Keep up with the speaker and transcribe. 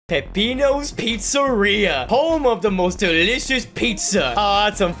Peppino's Pizzeria, home of the most delicious pizza. Ah,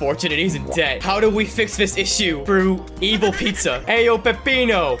 that's unfortunate. He's in debt. How do we fix this issue? Through evil pizza. Hey, yo,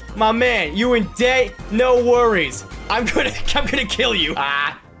 Peppino, my man, you in debt? No worries. I'm gonna kill you.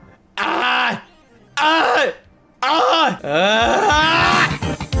 I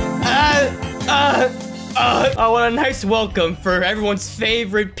want a nice welcome for everyone's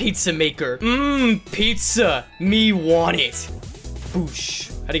favorite pizza maker. Pizza. Me want it. Boosh.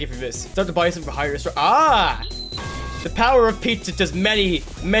 How do you get through this? Start to buy some for higher restaurant. The power of pizza does many,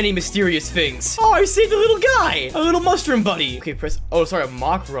 many mysterious things. Oh, I saved a little guy. A little mushroom buddy. Okay, press. Oh, sorry, a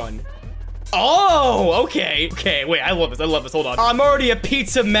mock run. Oh, okay. Okay, wait, I love this. I love this. Hold on. I'm already a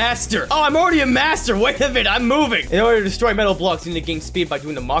pizza master. Oh, I'm already a master. Wait a minute. I'm moving. In order to destroy metal blocks, you need to gain speed by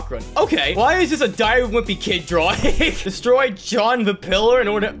doing the mock run. Okay. Why is this a Dire Wimpy Kid drawing? Destroy John the Pillar in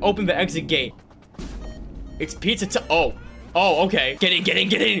order to open the exit gate. It's pizza time. Oh. Oh, okay. Get in, get in,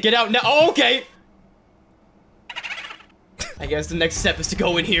 get in. Get out now. Oh, okay. I guess the next step is to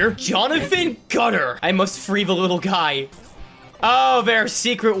go in here. Jonathan Gutter. I must free the little guy. Oh, there are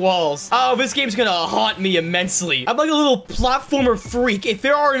secret walls. Oh, this game's gonna haunt me immensely. I'm like a little platformer freak. If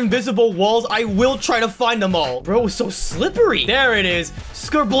there are invisible walls, I will try to find them all. Bro, it's so slippery. There it is.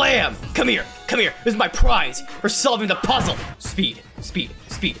 Skerblam. Come here. Come here. This is my prize for solving the puzzle. Speed. Speed.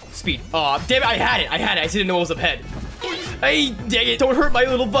 Speed. Speed. Oh, damn it. I had it. I just didn't know it was up ahead. Hey, dang it. Don't hurt my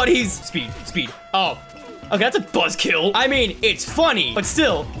little buddies. Speed. Speed. Oh. Okay, that's a buzzkill. I mean, it's funny, but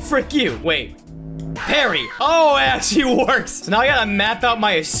still, frick you. Wait. Parry. Oh, it actually works. So now I gotta map out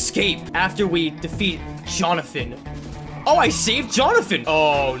my escape after we defeat Jonathan. Oh, I saved Jonathan.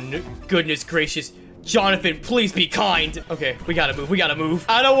 Oh, no, goodness gracious. Jonathan, please be kind. Okay, we gotta move. We gotta move.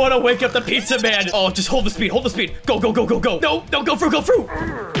 I don't want to wake up the pizza man. Oh, just hold the speed. Hold the speed. Go, go, go, go, go. No, no, go through, go through.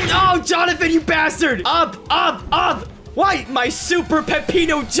 Oh, Jonathan, you bastard. Up, up, up. Why? My super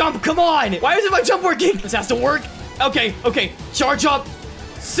Peppino jump. Come on. Why isn't my jump working? This has to work. Okay, okay. Charge up.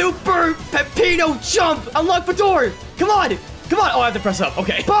 Super Peppino jump. Unlock the door. Come on. Come on. Oh, I have to press up.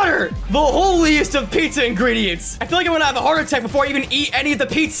 Okay. Butter. The holiest of pizza ingredients. I feel like I'm gonna have a heart attack before I even eat any of the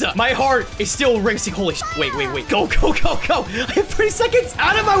pizza. My heart is still racing. Holy sh. Wait, wait, wait. Go, go, go, go. I have 30 seconds.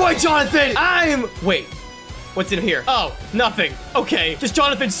 Out of my way, Jonathan. Wait. What's in here? Oh, nothing. Okay. Just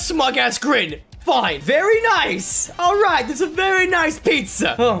Jonathan's smug ass grin. Fine. Very nice. All right. This is a very nice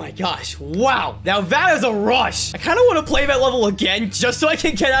pizza. Oh my gosh. Wow. Now that is a rush. I kind of want to play that level again just so I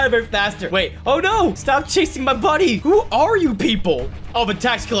can get out of here faster. Wait. Oh no. Stop chasing my buddy. Who are you people? Oh, the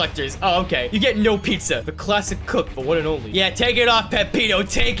tax collectors. Oh, okay. You get no pizza. The classic cook, the one and only. Yeah, take it off, Peppino.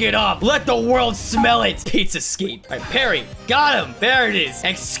 Take it off. Let the world smell it. Pizza-scape. All right, parry. Got him. There it is.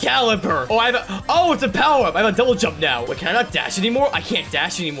 Excalibur. Oh, oh, it's a power-up. I have a double jump now. Wait, can I not dash anymore? I can't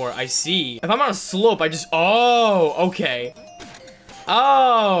dash anymore. I see. If I'm on a slope, I just... Oh, okay.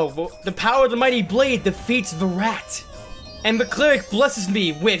 Oh, the power of the mighty blade defeats the rat. And the cleric blesses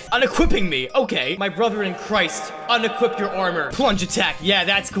me with unequipping me. Okay. My brother in Christ, unequip your armor. Plunge attack. Yeah,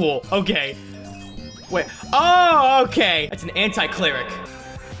 that's cool. Okay. Wait. Oh, okay. That's an anti-cleric.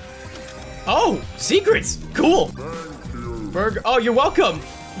 Oh, secrets. Cool. Burger. Oh, you're welcome,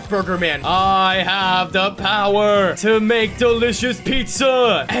 Burger Man. I have the power to make delicious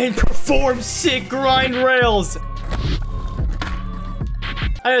pizza and perform sick grind rails.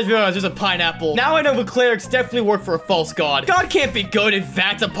 I just realized there's a pineapple. Now I know the clerics definitely work for a false god. God can't be good if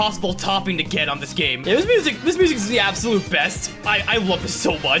that's a possible topping to get on this game. Yeah, this music is the absolute best. I love this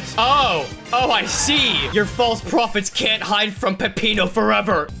so much. Oh, I see. Your false prophets can't hide from Peppino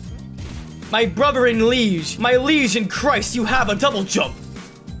forever. My brother in liege, my liege in Christ, you have a double jump.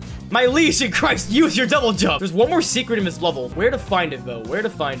 My liege in Christ, use your double jump. There's one more secret in this level. Where to find it, though? Where to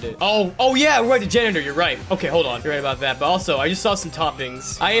find it? Oh yeah, right, the janitor. You're right. Okay, hold on. You're right about that. But also, I just saw some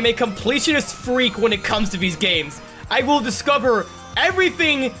toppings. I am a completionist freak when it comes to these games. I will discover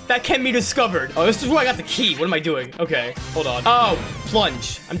everything that can be discovered. Oh, this is where I got the key. What am I doing? Okay, hold on. Oh,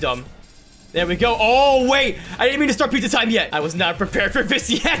 plunge. I'm dumb. There we go. Oh, wait. I didn't mean to start pizza time yet. I was not prepared for this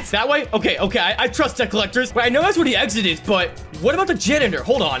yet. That way? Okay, okay. I trust debt collectors. Wait, I know that's where the exit is, but what about the janitor?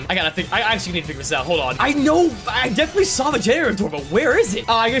 Hold on. I gotta think. I actually need to figure this out. Hold on. I know. I definitely saw the janitor door, but where is it?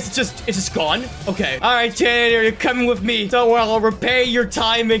 I guess it's just gone. Okay. All right, janitor, you're coming with me. Don't worry, I'll repay your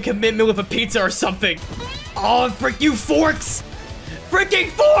time and commitment with a pizza or something. Oh, frick you forks. Freaking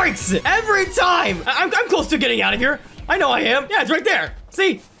forks. Every time. I'm close to getting out of here. I know I am. Yeah, it's right there.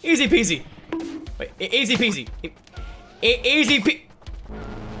 See? Easy peasy. Wait, easy peasy.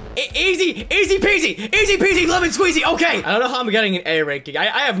 Easy peasy, lemon squeezy. Okay. I don't know how I'm getting an A ranking. I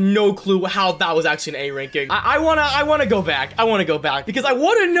have no clue how that was actually an A ranking. I wanna go back. I wanna go back because I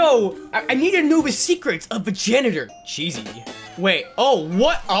wanna know. I need to know the secrets of the janitor. Cheesy. Wait, oh,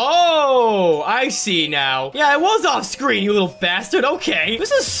 what? Oh, I see now. Yeah, it was off screen, you little bastard. Okay.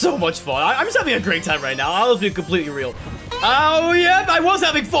 This is so much fun. I'm just having a great time right now. I'll just be completely real. Oh, yep, I was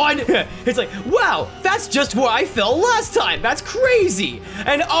having fun. It's like, wow, that's just where I fell last time. That's crazy.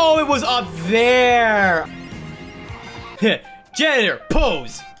 And oh, it was up there. Janitor,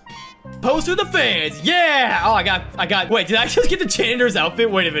 pose. Pose for the fans. Yeah. Oh, I got. Wait, did I just get the janitor's outfit?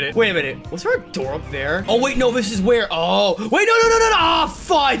 Wait a minute. Was there a door up there? Oh, wait, no, this is where. Oh, wait, no. Oh,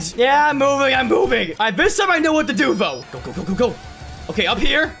 fudge. Yeah, I'm moving. All right, this time I know what to do, though. Go. Okay, up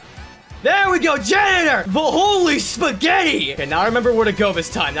here. There we go, janitor. The holy spaghetti. Okay, now I remember where to go this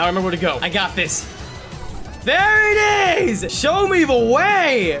time. I got this. There it is. Show me the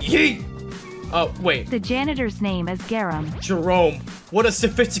way. Yeet. Oh, wait. The janitor's name is Garum. Jerome. What a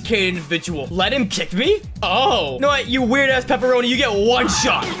sophisticated individual. Let him kick me? Oh. No, you weird-ass pepperoni. You get one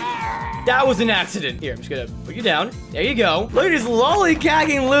shot. That was an accident. Here, I'm just gonna put you down. There you go. Look at this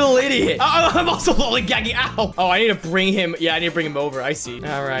lollygagging little idiot. I'm also lollygagging. Ow. Oh, I need to bring him. Yeah, I need to bring him over. I see.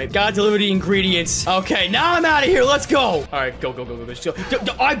 All right. Gotta deliver the ingredients. Okay, now I'm out of here. Let's go. All right, go. Let's go.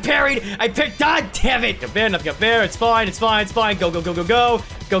 I parried. I picked. God damn it. Got there. It's fine. Go.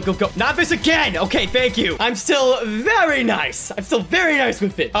 Not this again. Okay, thank you. I'm still very nice.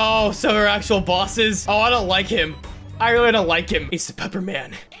 With it. Oh, so we're actual bosses. Oh, I don't like him. I really don't like him. He's the Pepper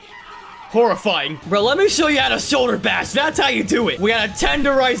Man. Horrifying. Bro, let me show you how to shoulder bash. That's how you do it. We gotta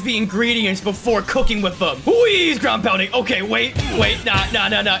tenderize the ingredients before cooking with them. Wheeze, ground pounding. Okay, wait.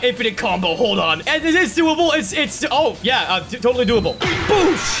 Nah. Infinite combo. Hold on. And it is doable. It's oh, yeah, totally doable.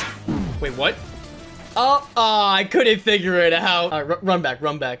 Boosh. Wait, what? Oh, I couldn't figure it out. All right, run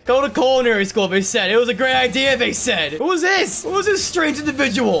back. Go to culinary school, they said. It was a great idea, they said. Who was this? Who was this strange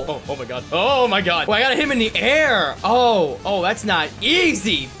individual? Oh my god. Well, I got him in the air. Oh, that's not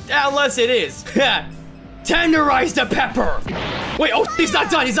easy. Unless it is. Tenderize the pepper. Wait, oh, he's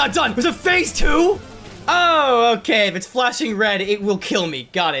not done. Was it phase 2? Oh, okay. If it's flashing red, it will kill me.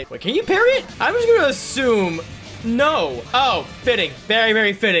 Got it. Wait, can you parry it? I'm just gonna assume... No. Oh, fitting. Very,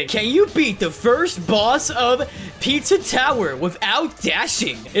 very fitting. Can you beat the first boss of Pizza Tower without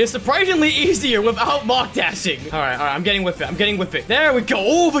dashing? It is surprisingly easier without mock dashing. All right. I'm getting with it. There we go.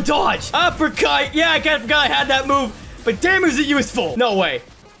 Oh, the dodge. Uppercut. Yeah, I kind of forgot I had that move. But damn, is it useful. No way.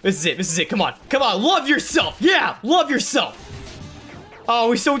 This is it. Come on. Love yourself. Yeah, love yourself.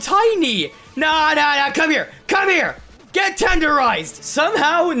 Oh, he's so tiny. Nah. Come here. Get tenderized!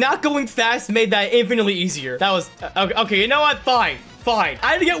 Somehow, not going fast made that infinitely easier. That was... okay, you know what? Fine. I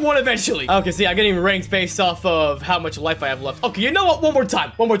had to get one eventually. Okay, see, I'm getting ranked based off of how much life I have left. Okay, you know what? One more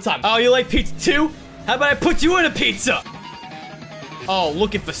time. Oh, you like pizza too? How about I put you in a pizza? Oh,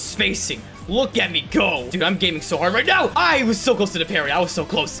 look at the spacing. Look at me go. Dude, I'm gaming so hard right now. I was so close to the parry. I was so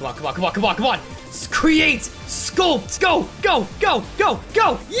close. Come on. Create, sculpt, go.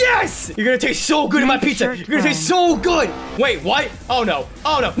 Yes! You're gonna taste so good in my pizza. You're gonna taste so good. Wait, what? Oh, no.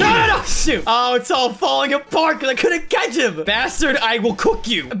 No. Shoot. Oh, it's all falling apart because I couldn't catch him. Bastard, I will cook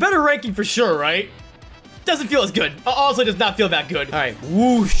you. A better ranking for sure, right? Doesn't feel as good. Also does not feel that good. All right,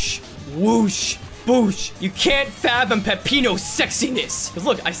 whoosh. Boosh. You can't fathom Peppino's sexiness. Because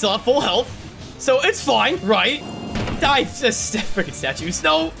look, I still have full health. So it's fine, right? Die, freaking statues.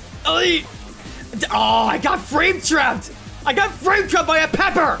 No. Oh, I got frame trapped. I got frame trapped by a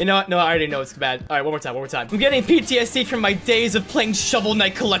pepper. You know what? No, I already know it's bad. All right, one more time. I'm getting PTSD from my days of playing Shovel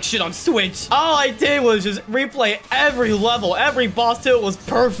Knight Collection on Switch. All I did was just replay every level. Every boss to it was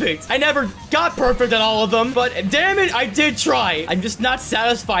perfect. I never got perfect at all of them, but damn it, I did try. I'm just not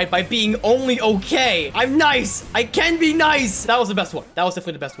satisfied by being only okay. I'm nice. I can be nice. That was the best one. That was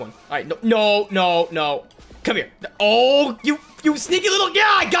definitely the best one. All right, no. Come here. Oh, you sneaky little... Yeah,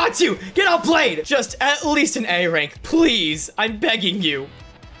 I got you. Get outplayed. Just at least an A rank. Please. I'm begging you.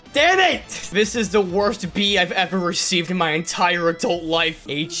 Damn it. This is the worst B I've ever received in my entire adult life.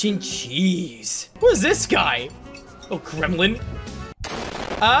 Ancient cheese. Who is this guy? Oh, gremlin.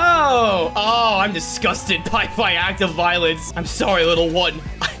 Oh, I'm disgusted by my act of violence. I'm sorry, little one.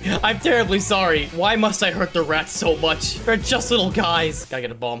 I'm terribly sorry. Why must I hurt the rats so much? They're just little guys. Gotta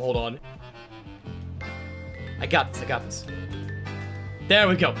get a bomb. Hold on. I got this. There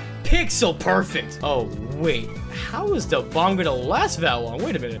we go. Pixel perfect. Oh, wait. How is the bomb gonna last that long?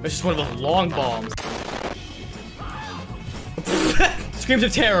 Wait a minute. It's just one of those long bombs. Screams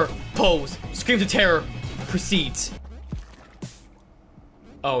of terror. Pose. Screams of terror. Proceeds.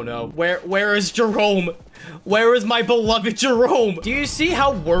 Oh, no. Where is Jerome? Where is my beloved Jerome? Do you see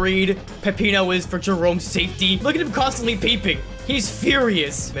how worried Peppino is for Jerome's safety? Look at him constantly peeping. He's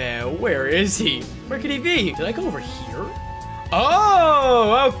furious. Man, where is he? Where could he be? Did I go over here?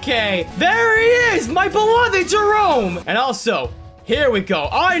 Oh, okay. There he is, my beloved Jerome. And also, Here we go.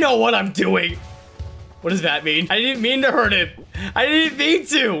 I know what I'm doing. What does that mean? I didn't mean to hurt him. I didn't mean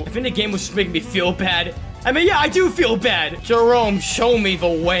to. I think the game was just making me feel bad. I mean, yeah, I do feel bad. Jerome, show me the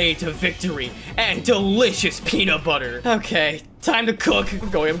way to victory and delicious peanut butter. Okay, time to cook. I'm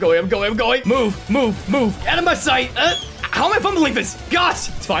going. Move. Out of my sight. How am I fumbling this? Gosh.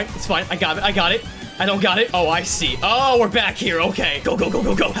 It's fine. I got it. I don't got it. Oh, I see. Oh, we're back here. Okay. Go.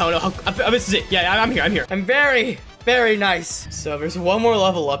 Oh, no. This is it. Yeah, I'm here. I'm very nice. So there's one more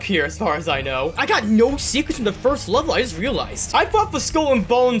level up here as far as I know. I got no secrets from the first level, I just realized. I thought the skull and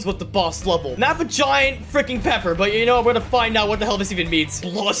bones was the boss level, not the giant freaking pepper, but you know, we're gonna find out what the hell this even means.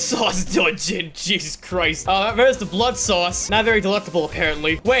 Blood sauce dungeon, Jesus Christ. There's the blood sauce. Not very delectable,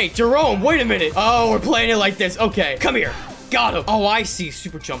 apparently. Wait, Jerome, wait a minute. Oh, we're playing it like this. Okay, come here. Got him. Oh, I see.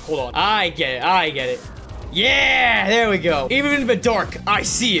 Super jump. Hold on. I get it. Yeah, there we go. Even in the dark, I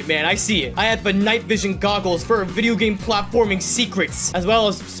see it, man. I see it. I have the night vision goggles for video game platforming secrets, as well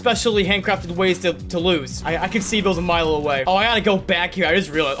as specially handcrafted ways to lose. I can see those a mile away. Oh, I gotta go back here. I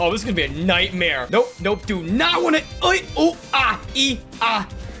just realized. Oh, this is gonna be a nightmare. Nope. Do not want to.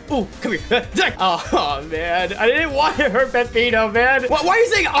 Ooh, come here. Oh, man. I didn't want to hurt Pepino, man. Why are you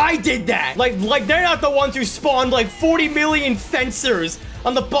saying I did that? Like they're not the ones who spawned like 40 million fencers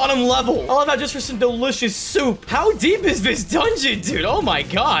on the bottom level. I love that just for some delicious soup. How deep is this dungeon, dude? Oh my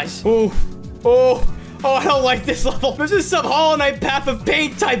gosh. Oh, I don't like this level. This is some Hollow Knight Path of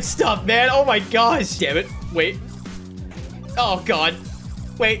Pain type stuff, man. Oh my gosh. Damn it. Wait. Oh god.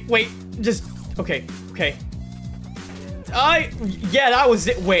 Wait. Just, okay. Yeah, that was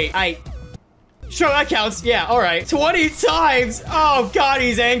it. Wait, sure, that counts. Yeah, all right. 20 times. Oh god,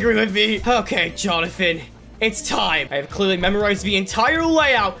 he's angry with me. Okay, Jonathan. It's time. I have clearly memorized the entire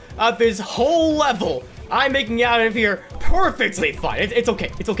layout of this whole level. I'm making it out of here perfectly fine. It's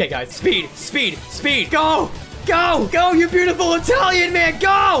okay. It's okay, guys. Speed. Go, you beautiful Italian man.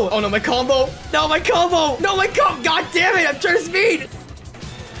 Go. Oh, no, my combo. God damn it. I'm trying to speed.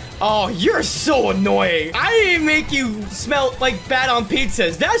 Oh, you're so annoying. I didn't make you smell like bad on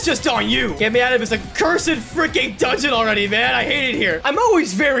pizzas. That's just on you. Get me out of this accursed freaking dungeon already, man. I hate it here. I'm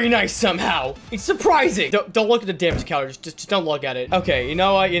always very nice somehow. It's surprising. Don't look at the damage counter. Just don't look at it. Okay, you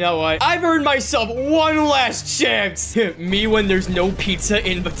know what? I've earned myself one last chance. Me when there's no pizza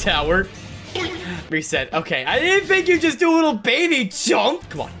in the tower. Reset. Okay, I didn't think you'd just do a little baby jump.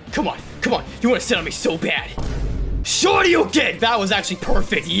 Come on. You want to sit on me so bad. Sure you can! That was actually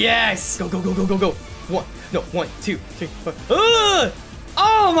perfect. Yes! Go. 1, 2, 3, 4.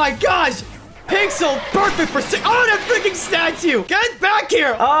 Oh my gosh! Pixel perfect precision. Oh, that freaking statue! Get back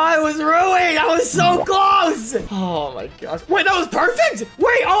here! Oh, I was ruined! I was so close! Oh my gosh. Wait, that was perfect?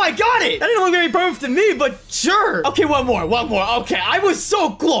 Wait, oh, I got it! That didn't look very perfect to me, but sure. Okay, one more. Okay, I was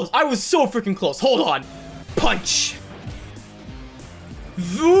so close. I was so freaking close. Hold on. Punch.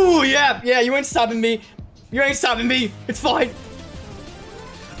 Ooh, yeah, you ain't stopping me. It's fine.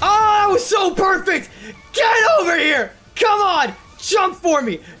 Oh, that was so perfect. Get over here. Come on. Jump for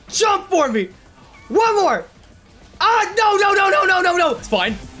me. One more. No. It's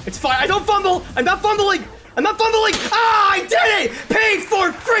fine. I don't fumble. I'm not fumbling. Ah, I did it. Paid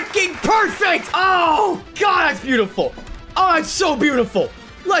for freaking perfect. Oh, God, that's beautiful. Oh, it's so beautiful.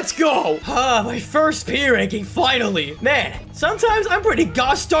 Let's go! My first P ranking, finally! Man, sometimes I'm pretty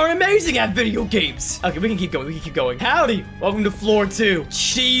gosh darn amazing at video games! Okay, we can keep going. Howdy! Welcome to floor 2.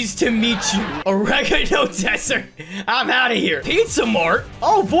 Cheese to meet you. Oregano desert. I'm out of here. Pizza Mart?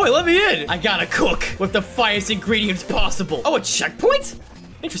 Oh boy, let me in! I gotta cook with the finest ingredients possible. Oh, a checkpoint?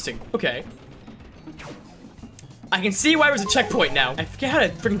 Interesting. Okay. I can see why there's a checkpoint now. I forget how to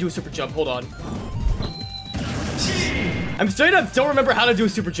freaking do a super jump. Hold on. I'm straight up don't remember how to do a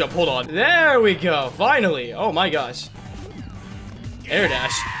super jump. Hold on. There we go. Finally. Oh my gosh. Air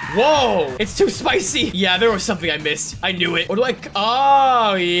dash. Whoa. It's too spicy. Yeah, there was something I missed. I knew it. What do I...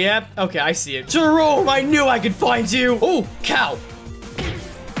 Oh, yep. Okay, I see it. Jerome, I knew I could find you. Oh, cow.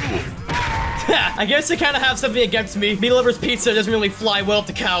 I guess they kind of have something against me. Meat Lover's Pizza doesn't really fly well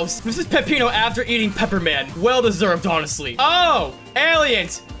to cows. This is Peppino after eating Pepperman. Well deserved, honestly. Oh,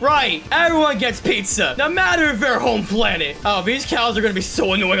 aliens. Right. Everyone gets pizza, no matter their home planet. Oh, these cows are gonna be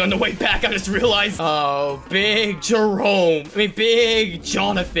so annoying on the way back, I just realized. Oh, big Jerome. Big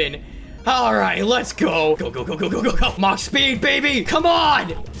Jonathan. All right, let's go. Go. Mach speed, baby. Come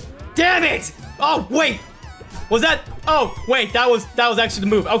on. Damn it. Oh, wait. Was that? Oh, wait, that was actually the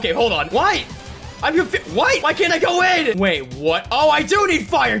move. Okay, hold on. Why? What? Why can't I go in? Wait, what? Oh, I do need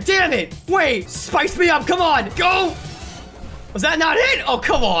fire. Damn it. Wait, spice me up. Come on. Go. Was that not it? Oh,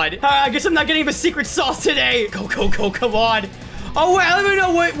 come on. I guess I'm not getting the secret sauce today. Go. Come on. Oh, wait, I don't even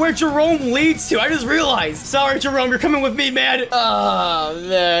know where Jerome leads to. I just realized. Sorry, Jerome, you're coming with me, man. Oh,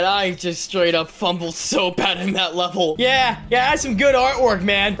 man, I just straight up fumbled so bad in that level. Yeah, that's some good artwork,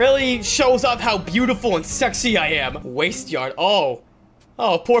 man. Really shows off how beautiful and sexy I am. Waste yard. Oh,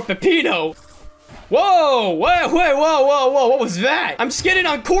 poor Peppino. Whoa, whoa, what was that? I'm skidding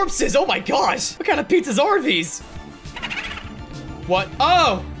on corpses. Oh my gosh. What kind of pizzas are these? What?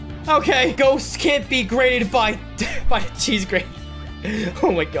 Oh, okay. Ghosts can't be graded by cheese grade.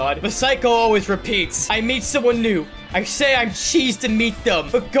 Oh my god. The cycle always repeats. I meet someone new. I say I'm cheese to meet them,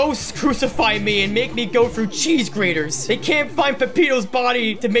 but ghosts crucify me and make me go through cheese graters. They can't find Peppino's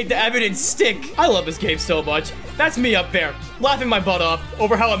body to make the evidence stick. I love this game so much. That's me up there, laughing my butt off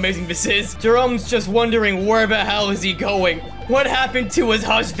over how amazing this is. Jerome's just wondering where the hell is he going? What happened to his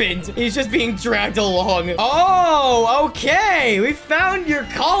husband? He's just being dragged along. Oh, okay. We found your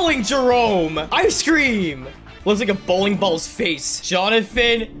calling, Jerome. Ice cream. Looks like a bowling ball's face.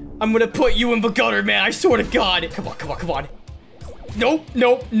 Jonathan, I'm gonna put you in the gutter, man. I swear to God. Come on. Nope.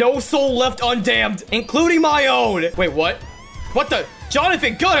 No soul left undamned, including my own. Wait, what? What the?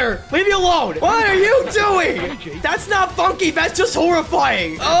 Jonathan, gutter, leave me alone. What are you doing? That's not funky. That's just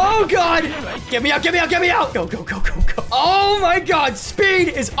horrifying. Oh, God. Get me out. Go. Oh, my God. Speed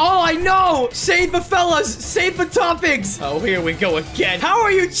is all I know. Save the fellas. Save the toppings. Oh, here we go again. How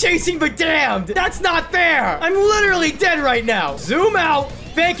are you chasing the damned? That's not fair. I'm literally dead right now. Zoom out.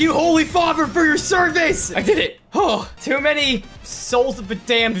 Thank you, Holy Father, for your service. I did it. Oh, too many souls of the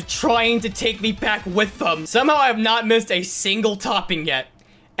damned trying to take me back with them. Somehow I have not missed a single topping yet.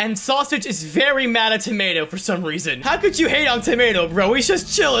 And Sausage is very mad at Tomato for some reason. How could you hate on Tomato, bro? He's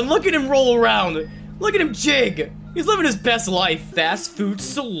just chilling. Look at him roll around. Look at him jig. He's living his best life. Fast food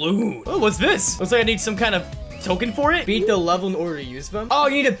saloon. Oh, what's this? Looks like I need some kind of token for it. Beat the level in order to use them. Oh,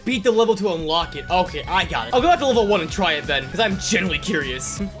 you need to beat the level to unlock it. Okay, I got it. I'll go back to level 1 and try it then, because I'm genuinely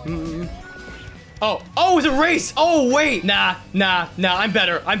curious. Oh, it's a race. Oh, wait. Nah, I'm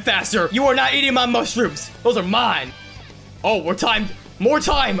better. I'm faster. You are not eating my mushrooms. Those are mine. Oh, we're timed. More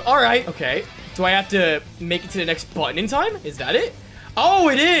time. All right. Okay. Do I have to make it to the next button in time? Is that it? Oh,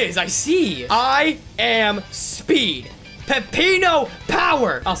 it is. I see. I am speed. Peppino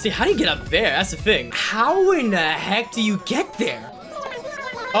power. Oh, see, how do you get up there? That's the thing. How in the heck do you get there?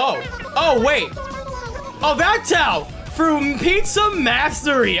 Oh, wait. Oh, that's how. Through Pizza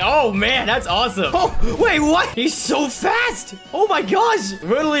Mastery. Oh, man, that's awesome. Oh, wait, what? He's so fast. Oh, my gosh.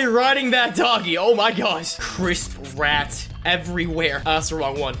 Literally riding that doggy. Oh, my gosh. Crisp rat everywhere. That's the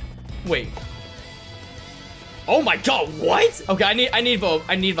wrong one. Wait. Oh my god, what? Okay, I need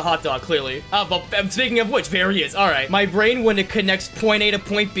the hot dog, clearly. But speaking of which, there he is. All right. My brain, when it connects point A to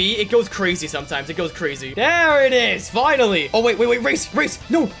point B, it goes crazy sometimes. It goes crazy. There it is, finally. Oh, wait, race.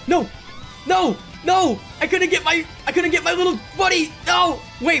 No. I couldn't get my little buddy. No.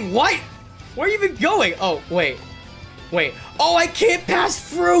 Wait, what? Where are you even going? Oh, wait. Oh, I can't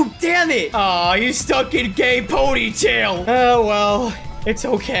pass through. Damn it. Oh, you stuck in gay ponytail. Oh, well. It's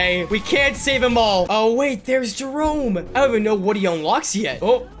okay. We can't save them all. Oh, wait, there's Jerome. I don't even know what he unlocks yet.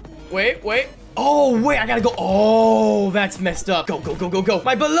 Oh, wait. Oh, wait, I gotta go. Oh, that's messed up. Go.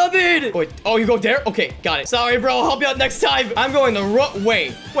 My beloved. Wait, oh, you go there? Okay, got it. Sorry, bro. I'll help you out next time. I'm going the wrong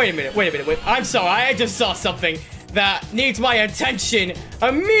way. Wait a minute. I'm sorry. I just saw something that needs my attention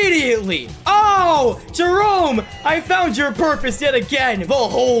immediately. Oh, Jerome, I found your purpose yet again. The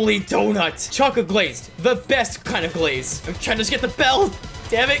holy donut. Chocolate glazed. The best kind of glaze. I'm trying to just get the bell.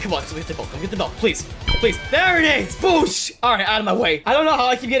 Damn it. Come on, get the bell. Come get the bell, please. There it is. Boosh. All right, out of my way. I don't know how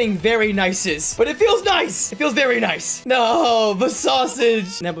I keep getting very nices, but it feels nice. It feels very nice. No, the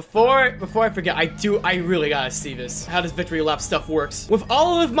sausage. Now, before I forget, I really gotta see this. How does Victory Lap stuff works? With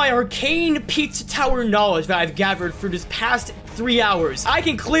all of my arcane pizza tower knowledge that I've gathered through this past 3 hours, I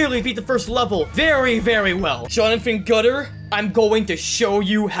can clearly beat the first level very, very well. Jonathan Gutter, I'm going to show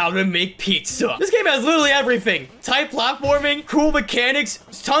you how to make pizza. This game has literally everything. Tight platforming, cool mechanics,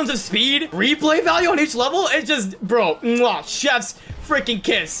 tons of speed, replay value on each level. It's just, bro, mwah, chef's freaking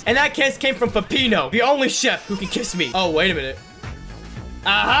kiss. And that kiss came from Peppino, the only chef who can kiss me. Oh, wait a minute.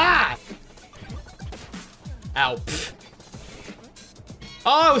 Aha! Ow. Pff.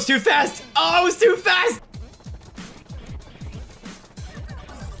 Oh, I was too fast.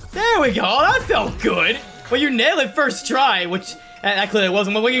 There we go. That felt good. Well, you nailed it first try, which that clearly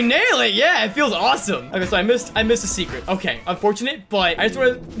wasn't. But when you nail it, yeah, it feels awesome. Okay, so I missed a secret. Okay, unfortunate, but I just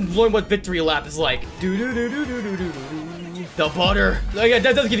want to learn what Victory Lap is like. The butter. Oh, yeah,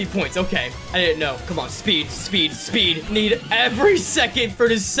 that does give you points. Okay, I didn't know. Come on, speed. Need every second for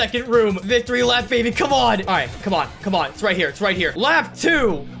this second room. Victory Lap, baby. Come on. All right, come on. It's right here. Lap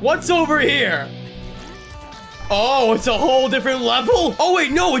 2. What's over here? Oh, it's a whole different level? Oh,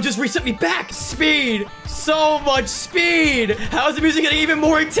 wait, no, it just reset me back. Speed. So much speed. How is the music getting even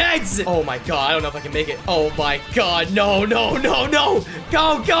more intense? Oh, my God. I don't know if I can make it. Oh, my God. No, no, no, no.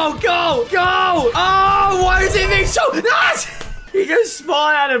 Go, go, go, go. Oh, why is it being so... Ah! He just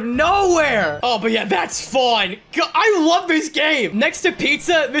spawned out of nowhere. Oh, but yeah, that's fun. I love this game. Next to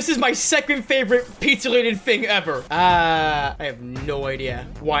pizza, this is my second favorite pizza-related thing ever. I have no idea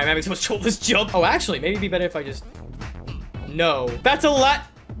why I'm having so much trouble with this jump. Oh, actually, maybe it'd be better if I just... No. That's a lot.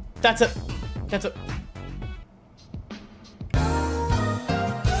 That's a...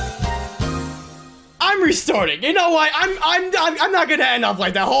 I'm restarting. You know what? I'm not gonna end up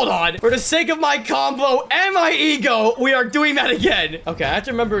like that. Hold on. For the sake of my combo and my ego, we are doing that again. Okay, I have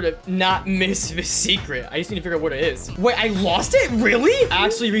to remember to not miss the secret. I just need to figure out what it is. Wait, I lost it? Really?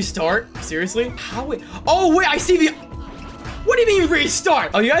 Actually restart? Seriously? How? Oh, wait, I see the... What do you mean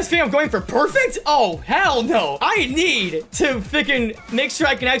restart? Oh, you guys think I'm going for perfect? Oh, hell no. I need to freaking make sure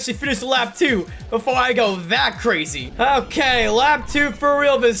I can actually finish lap 2 before I go that crazy. Okay, lap 2 for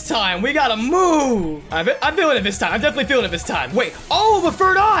real this time. We gotta move. I'm feeling it this time. I'm definitely feeling it this time. Wait. Oh, the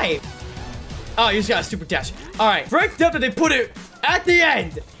third eye. Oh, you just got a super dash. All right. Fricked up that they put it at the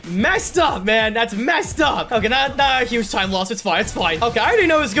end. Messed up, man. That's messed up. Okay, not a huge time loss. It's fine. It's fine. Okay, I already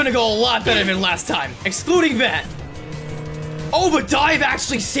know it's gonna go a lot better than last time. Excluding that. Oh, the dive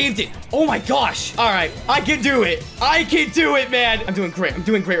actually saved it. Oh my gosh. All right, I can do it. I can do it, man. I'm doing great. I'm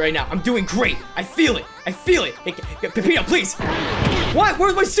doing great right now. I'm doing great. I feel it. I feel it. Hey, Pepino, please. What?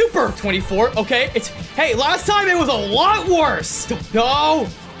 Where's my super? 24. Okay. Hey, last time it was a lot worse. No.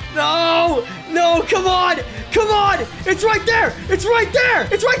 No. No. Come on. Come on. It's right there. It's right there.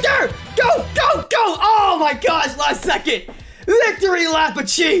 It's right there. Go. Go. Go. Oh my gosh. Last second. Victory lap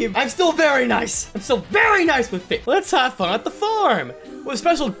achieved! I'm still very nice. I'm still very nice with it. Let's have fun at the farm with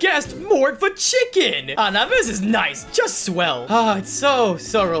special guest Mort the Chicken. Ah, now this is nice. Just swell. Ah, it's so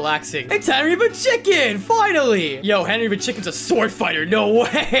relaxing. It's Henry the Chicken, finally. Yo, Henry the Chicken's a sword fighter. No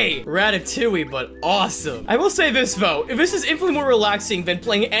way. Ratatouille, but awesome. I will say this, though. This is infinitely more relaxing than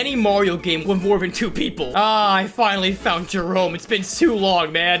playing any Mario game with more than 2 people. Ah, I finally found Jerome. It's been too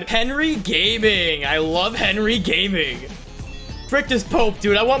long, man. Henry Gaming. I love Henry Gaming. Frick this Pope,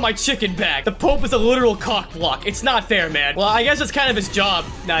 dude. I want my chicken back. The Pope is a literal cock block. It's not fair, man. Well, I guess that's kind of his job,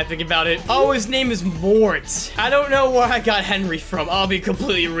 now I think about it. Oh, his name is Mort. I don't know where I got Henry from. I'll be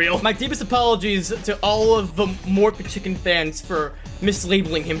completely real. My deepest apologies to all of the Mort the Chicken fans for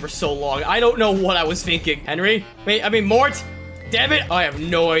mislabeling him for so long. I don't know what I was thinking. Henry? Wait, I mean, Mort? Damn it. I have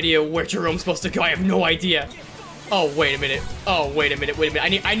no idea where Jerome's supposed to go. I have no idea. Oh, wait a minute. Oh, wait a minute. Wait a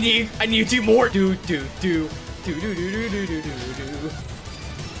minute. I need to do more.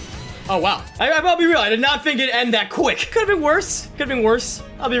 Oh, wow. I'll be real. I did not think it'd end that quick. Could have been worse. Could have been worse.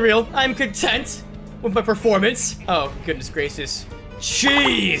 I'll be real. I'm content with my performance. Oh, goodness gracious.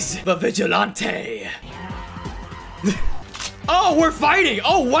 Cheese! The Vigilante. Oh, we're fighting.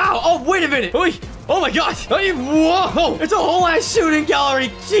 Oh, wow. Oh, wait a minute. Oh my gosh. Whoa. It's a whole ass shooting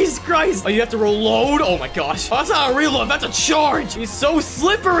gallery. Jesus Christ. Oh, you have to reload? Oh my gosh. Oh, that's not a reload. That's a charge. He's so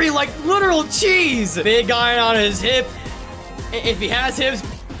slippery, like literal cheese. Big iron on his hip. If he has hips.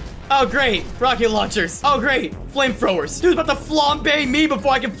 Oh, great. Rocket launchers. Oh, great. Flamethrowers. Dude's about to flambe me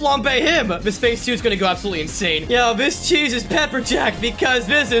before I can flambe him. This phase 2 is gonna go absolutely insane. Yo, this cheese is pepper jack because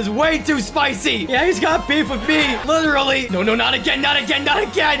this is way too spicy. Yeah, he's got beef with me. Literally. No, not again. Not again. Not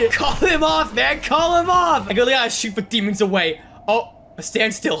again. Call him off, man. Call him off. I gotta shoot the demons away. Oh, a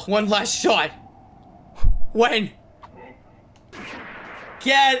standstill. One last shot. When?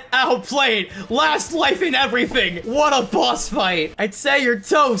 Get outplayed. Last life in everything. What a boss fight. I'd say you're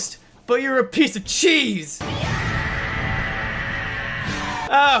toast, but you're a piece of cheese.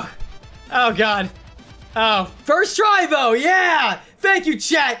 Oh God. Oh, first try though, yeah. Thank you,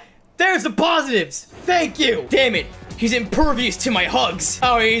 chat. There's the positives. Thank you. Damn it. He's impervious to my hugs.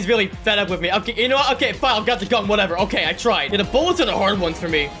 Oh, he's really fed up with me. Okay, you know what? Okay, fine, I've got the gun, whatever. Okay, I tried. Yeah, the bullets are the hard ones for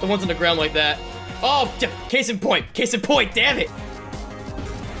me. The ones on the ground like that. Oh, case in point, damn it.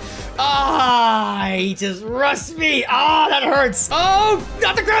 Ah, he just rushed me. Ah, that hurts. Oh,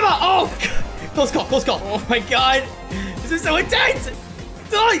 not the grandma. Oh, close call, close call. Oh my God, this is so intense.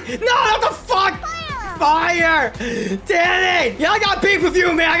 Oh, no, not the fuck. Fire! Damn it! Yeah, I got beef with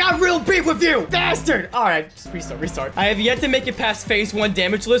you, man! I got real beef with you! Bastard! Alright, just restart. I have yet to make it past phase 1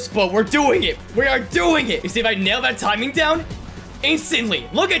 damage list, but we're doing it! We are doing it! You see if I nail that timing down? Instantly!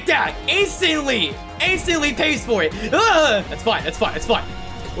 Look at that! Instantly! Instantly pays for it! That's fine, that's fine, that's fine.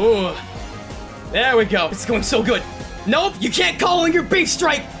 Ooh. There we go. It's going so good. Nope, you can't call in your beef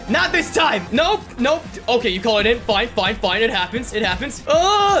strike. Not this time. Nope, nope. Okay, you call it in. Fine, fine, fine. It happens. It happens.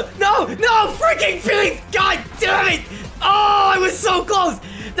 Oh, no, no, freaking beef. God damn it. Oh, I was so close.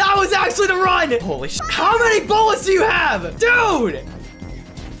 That was actually the run. Holy shit. How many bullets do you have? Dude.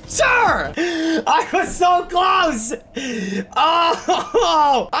 Sir. I was so close.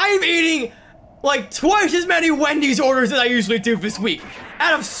 Oh, I'm eating like twice as many Wendy's orders as I usually do this week.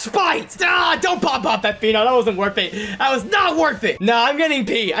 Out of spite! Ah, don't pop that peanut. That wasn't worth it. That was not worth it. Nah, I'm getting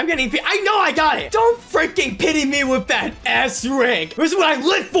P. I'm getting P. I know I got it. Don't freaking pity me with that S rank. This is what I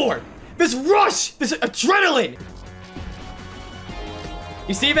live for. This rush. This adrenaline.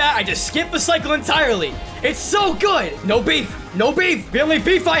 You see that? I just skipped the cycle entirely. It's so good. No beef. No beef. The only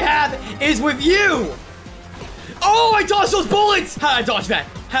beef I have is with you. Oh, I dodged those bullets. How did I dodge that?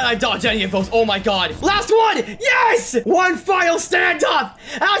 How did I dodge any of those? Oh my god. Last one! Yes! One final standoff!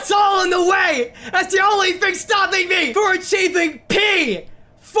 That's all in the way! That's the only thing stopping me for achieving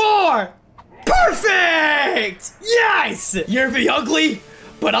P4! Perfect! Yes! You're the ugly,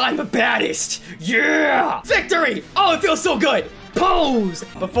 but I'm the baddest. Yeah! Victory! Oh, it feels so good! Pose!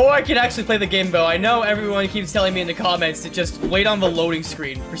 Before I can actually play the game though, I know everyone keeps telling me in the comments to just wait on the loading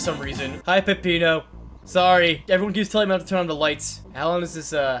screen for some reason. Hi, Peppino. Sorry, everyone keeps telling me not to turn on the lights. How long does this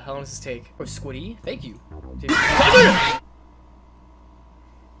take? Or Squiddy? Thank you.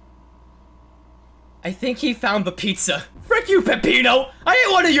 I think he found the pizza. Frick you, Peppino! I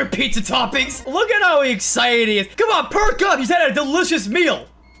ate one of your pizza toppings! Look at how excited he is. Come on, perk up! He's had a delicious meal!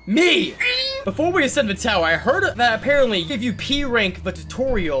 Me! Before we ascend the tower, I heard that apparently if you P rank the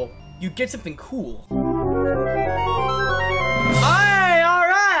tutorial, you get something cool.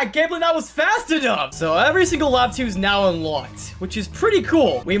 I can't believe that was fast enough. So every single lab 2 is now unlocked, which is pretty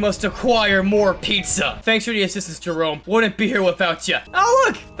cool. We must acquire more pizza. Thanks for the assistance, Jerome. Wouldn't be here without you. Oh,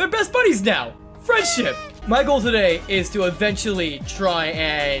 look, they're best buddies now. Friendship. My goal today is to eventually try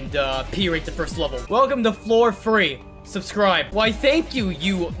and P-rate the first level. Welcome to Floor 3. Subscribe. Why, thank you,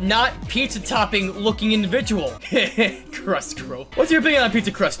 you not pizza topping looking individual. Crust growth. What's your opinion on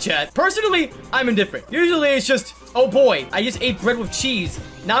pizza crust, chat? Personally, I'm indifferent. Usually it's just, oh boy, I just ate bread with cheese.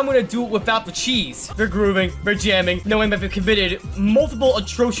 Now I'm gonna do it without the cheese. They're grooving, they're jamming, knowing that they've committed multiple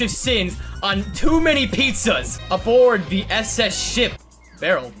atrocious sins on too many pizzas. Aboard the SS ship.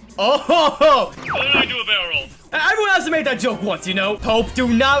 Barrel. Oh! What did I do a barrel? Everyone has to make that joke once, you know? Pope, do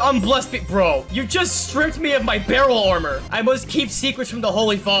not unbless me, bro. You just stripped me of my barrel armor. I must keep secrets from the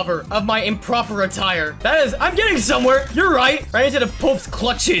Holy Father of my improper attire. That is, I'm getting somewhere. You're right. Right into the Pope's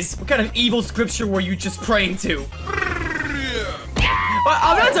clutches. What kind of evil scripture were you just praying to?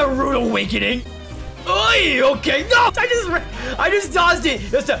 That's a rude awakening. Oy, okay, no! I just dodged it.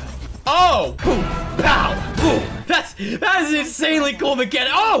 Just a, oh, boom, pow, boom. That is insanely cool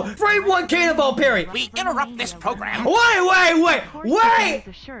mechanic. Oh, frame 1 cannonball parry. We interrupt this program. Wait!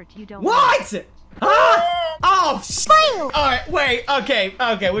 What? Huh? Oh, shit. Alright, wait, okay,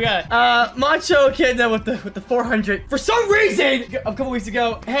 we got it. Macho Echidna with the 400. For some reason, a couple weeks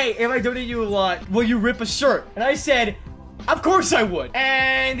ago, hey, if I donate you a lot, will you rip a shirt? And I said, of course I would.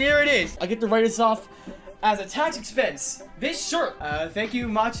 And here it is. I get to write this off as a tax expense. This shirt. Thank you,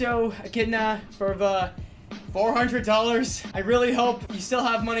 Macho Echidna, for the $400. I really hope you still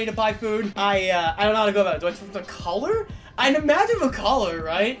have money to buy food. I don't know how to go about it. Do I take the collar? I'd imagine the collar,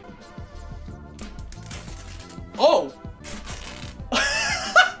 right? Oh.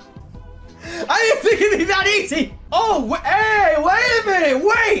 I didn't think it'd be that easy. Oh, hey, wait a minute,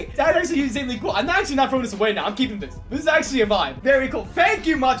 wait. That's actually insanely cool. I'm actually not throwing this away now. I'm keeping this. This is actually a vibe. Very cool. Thank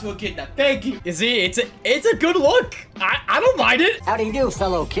you, Macho Echidna. Thank you. You see, it's a good look. I don't mind it. How do you do,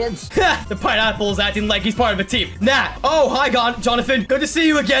 fellow kids? The pineapple's acting like he's part of a team. Nat. Oh, hi, Jonathan. Good to see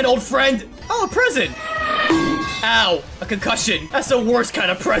you again, old friend. Oh, a present. Ow, a concussion. That's the worst kind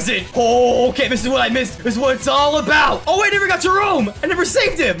of present. Oh, okay, this is what I missed. This is what it's all about. Oh, wait, I never got Jerome. I never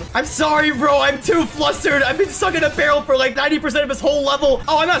saved him. I'm sorry, bro. I'm too flustered. I've been stuck in a barrel for like 90% of this whole level.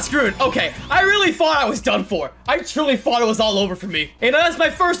 Oh, I'm not screwed. Okay, I really thought I was done for. I truly thought it was all over for me. And that's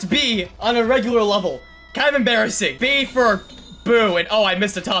my first B on a regular level. Kind of embarrassing. B for boo, and oh, I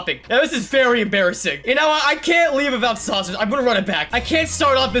missed a topping. Now, this is very embarrassing. You know what? I can't leave without sausage. I'm gonna run it back. I can't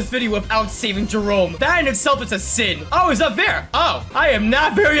start off this video without saving Jerome. That in itself is a sin. Oh, he's up there. Oh, I am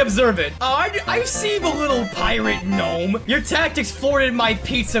not very observant. Oh, I see the little pirate gnome. Your tactics thwarted my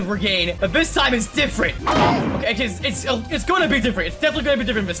pizza brigade, but this time it's different. Okay, it's gonna be different. It's definitely gonna be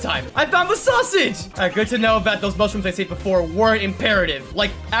different this time. I found the sausage. All right, good to know that those mushrooms I said before weren't imperative.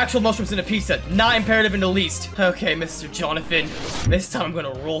 Like actual mushrooms in a pizza. Not imperative in the least. Okay, Mr. Jonathan. This time I'm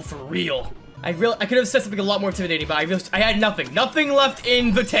gonna roll for real. I could have said something a lot more intimidating, but I had nothing. Nothing left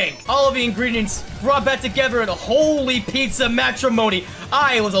in the tank. All of the ingredients brought back together in a holy pizza matrimony.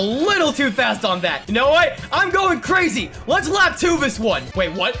 I was a little too fast on that. You know what? I'm going crazy. Let's lap 2 this one.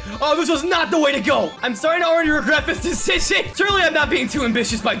 Wait, what? Oh, this was not the way to go. I'm starting to already regret this decision. Surely I'm not being too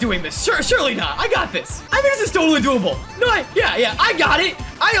ambitious by doing this. Surely not. I got this. I think this is totally doable. No, yeah, I got it.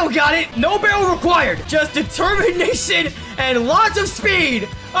 I don't got it. No barrel required. Just determination and lots of speed.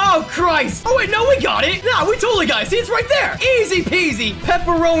 Oh, Christ. Oh, wait, no, we got it. Nah, we totally got it. See, it's right there. Easy peasy.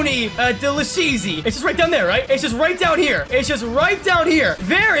 Pepperoni, delicious. It's just right down there, right? It's just right down here. It's just right down here.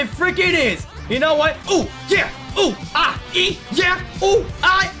 There it freaking is. You know what? Ooh, yeah. Ooh, yeah. Ooh,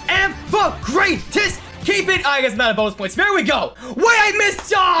 I am the greatest. Keep it. I guess not a bonus points. There we go. Wait,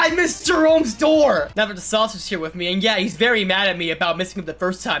 I missed Jerome's door. Now that the saucer's here with me, and yeah, he's very mad at me about missing him the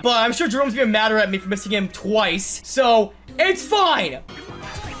first time. But I'm sure Jerome's even madder at me for missing him twice. So, it's fine.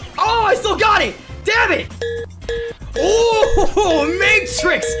 Oh, I still got it. Damn it. Oh,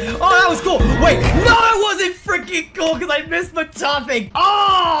 Matrix. Oh, that was cool. Wait, no, it wasn't freaking cool because I missed the topping.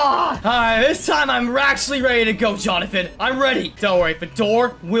 Oh, all right, this time I'm actually ready to go, Jonathan. I'm ready. Don't worry, the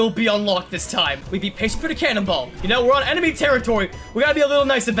door will be unlocked this time. We be patient for the cannonball. You know, we're on enemy territory. We gotta be a little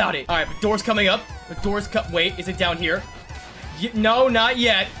nice about it. All right, the door's coming up. The door's wait, is it down here? No, not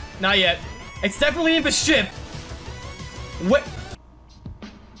yet. Not yet. It's definitely in the ship. Wait.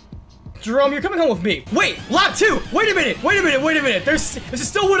 Jerome, you're coming home with me. Wait, lap 2. Wait a minute. This is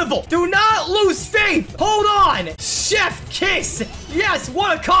still winnable. Do not lose faith. Hold on. Chef kiss. Yes,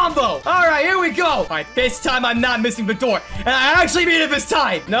 what a combo. All right, here we go. All right, this time I'm not missing the door. And I actually made it this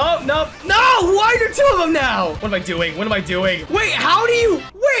time. No. Why are there 2 of them now? What am I doing? Wait, how do you...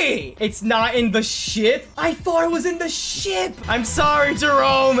 Wait, it's not in the ship? I thought it was in the ship. I'm sorry,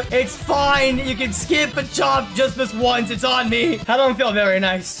 Jerome. It's fine. You can skip the job just this once. It's on me. I don't feel very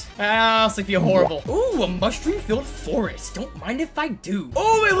nice. I honestly feel horrible. Ooh, a mushroom-filled forest. Don't mind if I do.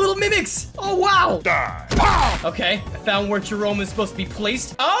 Oh, my little mimics. Oh, wow. Okay, I found where Jerome is supposed to be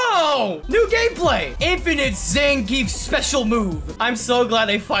placed. Oh, new gameplay. Infinite Zangief special move. I'm so glad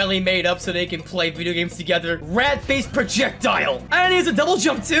they finally made up so they can play video games together. Rat-based projectile. And it's a double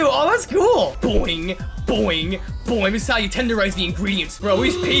jump, too. Oh, that's cool. Boing, boing, boing. This is how you tenderize the ingredients, bro.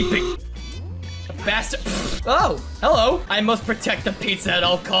 He's peeping. Bastard. Oh, hello. I must protect the pizza at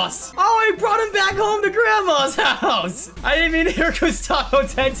all costs. Oh, I brought him back home to Grandma's house. I didn't mean to hear Gustavo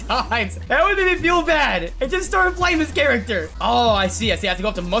 10 times. That would make me feel bad. I just started playing this character. Oh, I see. I have to go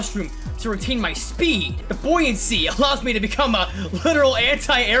up to Mushroom to retain my speed. The buoyancy allows me to become a literal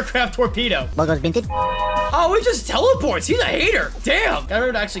anti-aircraft torpedo. Logos minted. Oh, he just teleports. He's a hater. Damn. I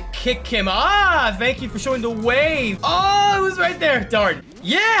remember to actually kick him. Ah, thank you for showing the way. Oh, it was right there. Darn.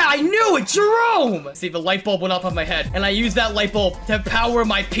 Yeah, I knew it, Jerome! See, the light bulb went off on my head, and I used that light bulb to power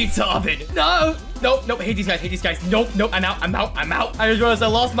my pizza oven. No, nope, hate these guys, Nope, I'm out. I just realized I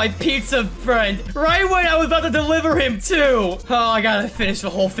lost my pizza friend right when I was about to deliver him, too. Oh, I gotta finish the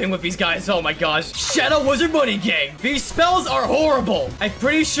whole thing with these guys, oh my gosh. Shadow Wizard Money Gang, these spells are horrible. I'm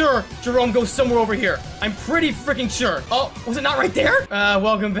pretty sure Jerome goes somewhere over here. I'm pretty freaking sure. Oh, was it not right there?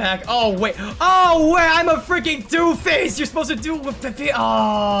 Welcome back. Oh, wait, I'm a freaking two-face. You're supposed to do with the...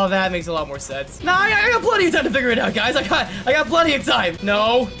 Oh, that makes a lot more sense. Nah, I got plenty of time to figure it out, guys. I got plenty of time.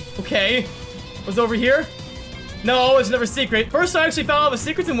 No. Okay. What's over here? No, it's never secret. First, I actually found all the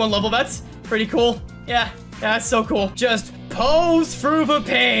secrets in one level. That's pretty cool. Yeah, that's so cool. Just pose through the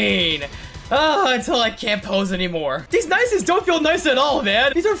pain. Oh, until I can't pose anymore. These nices don't feel nice at all,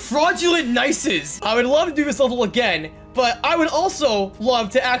 man. These are fraudulent nices. I would love to do this level again, but I would also love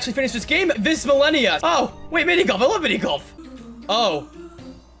to actually finish this game this millennia. Oh, wait, mini golf. I love mini golf. Oh,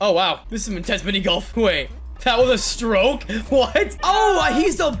 wow. This is some intense mini golf. Wait, that was a stroke? What? Oh,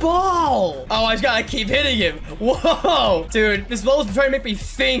 he's the ball. Oh, I just gotta keep hitting him. Whoa. Dude, this ball's trying to make me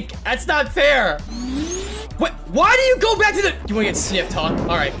think. That's not fair. What? Why do you go back to the... You wanna get sniffed, huh?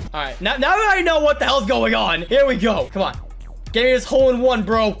 All right. Now that I know what the hell's going on, here we go. Come on. Get me this hole-in-one,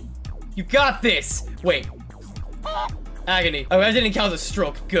 bro. You got this. Wait. Agony. Oh, that didn't count as a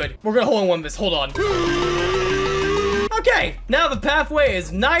stroke. Good. We're gonna hole-in-one this. Hold on. Okay, now the pathway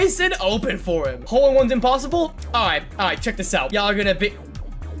is nice and open for him. Hole-in-one's impossible? All right, check this out. Y'all are gonna be...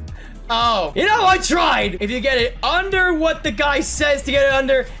 Oh, you know, I tried. If you get it under what the guy says to get it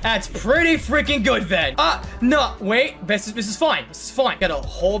under, that's pretty freaking good then. No, wait, this is fine. This is fine. Gotta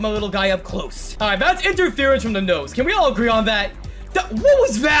hold my little guy up close. All right, that's interference from the nose. Can we all agree on that? What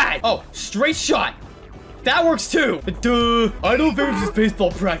was that? Oh, straight shot. That works too. Duh, I don't think this is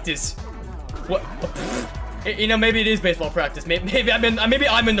baseball practice. What? You know, maybe it is baseball practice. Maybe I'm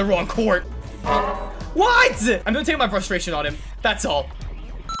in the wrong court. What? I'm gonna take my frustration on him. That's all.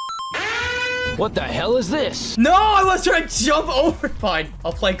 What the hell is this? No, I was trying to jump over. Fine,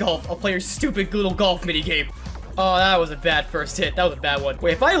 I'll play golf. I'll play your stupid little golf minigame. Oh, that was a bad first hit. That was a bad one.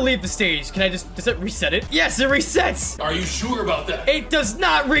 Wait, if I leave the stage, can I just... Does it reset it? Yes, it resets! Are you sure about that? It does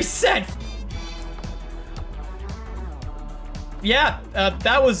not reset! Yeah,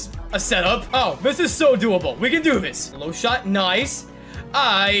 that was a setup. Oh, this is so doable. We can do this. Low shot, nice.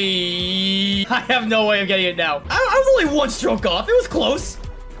 I have no way of getting it now. I was only one stroke off. It was close.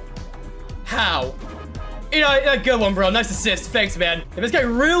 How? You know, a good one, bro. Nice assist. Thanks, man. This guy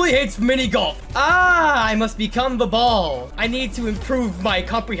really hates mini golf. Ah, I must become the ball. I need to improve my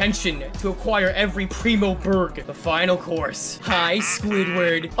comprehension to acquire every Primo Berg. The final course. Hi,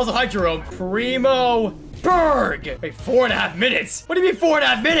 Squidward. Also, hi, Jerome. Primo Berg. Wait, 4.5 minutes? What do you mean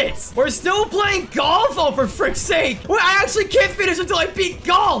 4.5 minutes? We're still playing golf? Oh, for frick's sake. Wait, I actually can't finish until I beat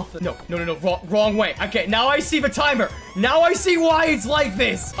golf. No, wrong way. Okay, now I see the timer. Now I see why it's like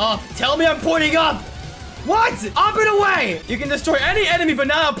this. Tell me I'm pointing up. What? Up and away! You can destroy any enemy but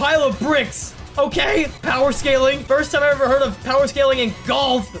not a pile of bricks. Okay, power scaling. First time I ever heard of power scaling in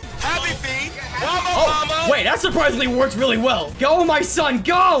golf. Happy feet! Oh, wait, that surprisingly works really well. Go, my son,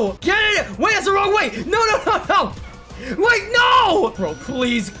 go! Get it! Wait, that's the wrong way! No! Wait, no! Bro,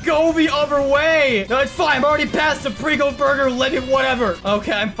 please, go the other way! No, it's fine, I'm already past the Prego Burger limit, whatever.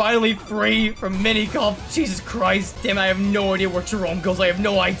 Okay, I'm finally free from mini golf. Jesus Christ, damn, I have no idea where Jerome goes. I have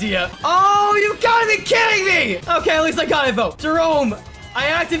no idea. Oh, you gotta be kidding me! Okay, at least I got it, though. Jerome, I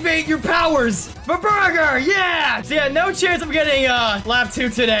activate your powers for Burger, yeah! So yeah, no chance of getting, lap 2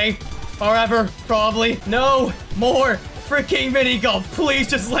 today. Or ever, probably. No more freaking mini golf. Please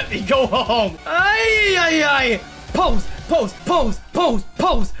just let me go home. Ay. Pose, yeah, ooh,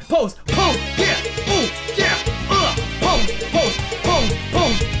 yeah, pose,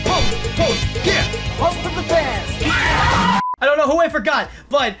 yeah. Pose for the best. I don't know who I forgot,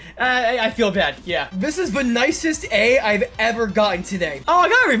 but I feel bad. Yeah, this is the nicest A I've ever gotten today. Oh, I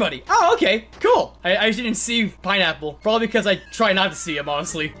got everybody. Oh, okay, cool. I didn't see Pineapple, probably because I try not to see him,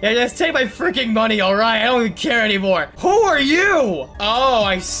 honestly. Yeah, just take my freaking money, all right? I don't even care anymore. Who are you? Oh,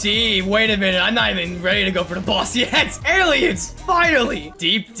 I see. Wait a minute, I'm not even ready to go for the boss yet. Aliens, finally.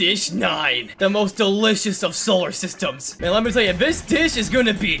 Deep Dish 9, the most delicious of solar systems. Man, let me tell you, this dish is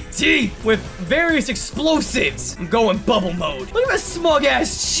gonna be deep with various explosives. I'm going bubble mode. Look at this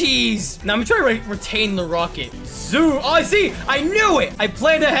smug-ass cheese. Now, I'm trying to retain the rocket. Zoom. Oh, I see. I knew it. I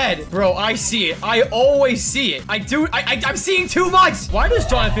planned ahead. Bro, I see it. I always see it. I'm seeing too much. Why does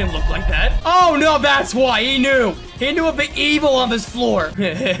Jonathan look like that? Oh, no, that's why. He knew. He knew of the evil on this floor.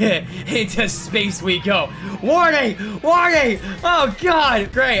 Into space we go. Warning! Oh,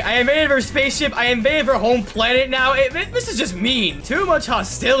 God. Great. I invaded her spaceship. I invaded her home planet now. This is just mean. Too much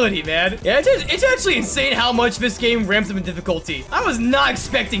hostility, man. Yeah, it's actually insane how much this game ramps up in difficulty. I was not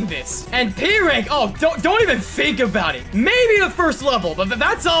expecting this. And P rank. Oh, don't even think about it. Maybe the first level, but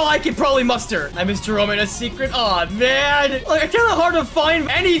that's all I can probably muster. I miss Jerome in a secret. Oh, man. Like, it's kind of hard to find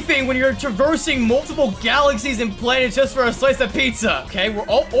anything when you're traversing multiple galaxies and planets just for a slice of pizza. Okay, we're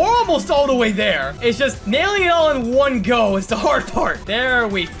almost all the way there. It's just nailing it all in one go is the hard part. There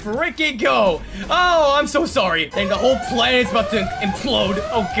we freaking go. Oh, I'm so sorry. Dang, the whole planet's about to implode.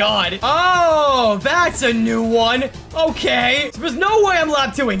 Oh, God. Oh, that's a new one. Okay. So there's no way I'm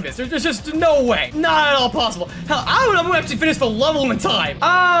lap 2ing this. There's just no way. Not at all possible. Hell, I don't know if I'm actually finished the level in time.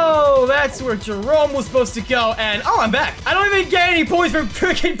 Oh, that's where Jerome was supposed to go. And, oh, I'm back. I don't even get any points for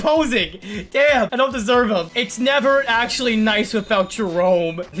freaking posing. Damn, I don't deserve them. It's never actually nice without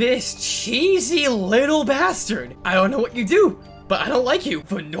Jerome. This cheesy little bastard. I don't know what you do, but I don't like you.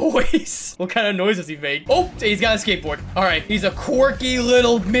 The noise. What kind of noise does he make? Oh, he's got a skateboard. All right, he's a quirky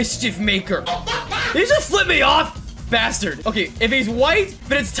little mischief maker. Did he just flip me off? Bastard. Okay, if he's white,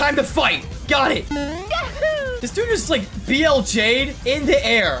 then it's time to fight. Got it. This dude just like BLJ'd in the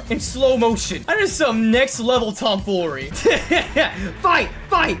air in slow motion. That is some next level tomfoolery. Fight.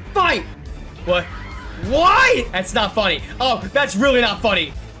 What? That's not funny. Oh, that's really not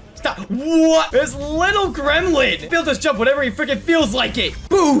funny. Stop. What? This little gremlin. He'll just jump whenever he freaking feels like it.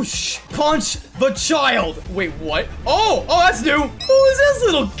 Boosh. Punch the child. Wait, what? Oh, that's new. Who is this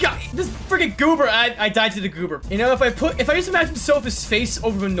little guy? This freaking goober. I died to the goober. You know, if I just imagine Sophia's face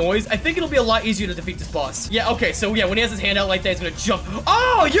over the noise, I think it'll be a lot easier to defeat this boss. Yeah, okay, so yeah, when he has his hand out like that, he's gonna jump.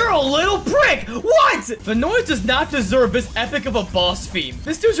 Oh, you're a little prick. What? The noise does not deserve this epic of a boss theme.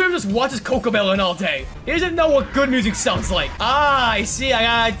 This dude should just watches Cocomelon all day. He doesn't know what good music sounds like. Ah, I see.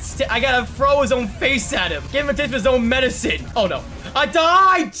 I gotta throw his own face at him. Give him a taste of his own medicine. Oh, no.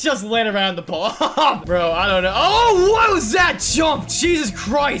 I just landed around the ball. Bro, I don't know. Oh, what was that jump? Jesus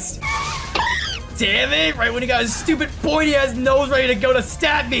Christ. Damn it. Right when he got his stupid pointy-ass nose ready to go to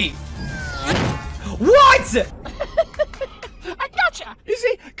stab me. What? I gotcha! You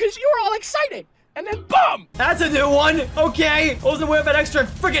see, because you were all excited, and then boom! That's a new one. Okay. I wasn't aware of that extra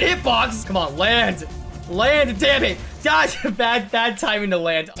freaking hitbox. Come on, land. Land, damn it. God, bad timing to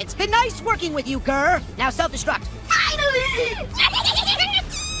land. It's been nice working with you, Gurr. Now self-destruct. Finally!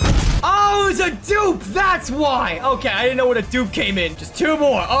 Oh, it's a dupe. That's why. Okay, I didn't know when a dupe came in. Just 2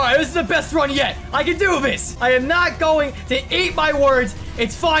 more. All right, this is the best run yet. I can do this. I am not going to eat my words.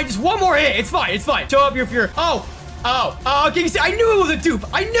 It's fine. Just 1 more hit. It's fine. It's fine. Show up your fear. Oh, okay, you see, I knew it was a dupe.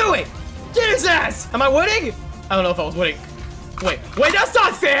 I knew it. Get his ass. Am I winning? I don't know if I was winning. Wait, that's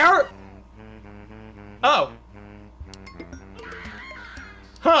not fair. Oh.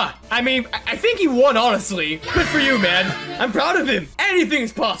 Huh. I mean, I think he won, honestly. Good for you, man. I'm proud of him. Anything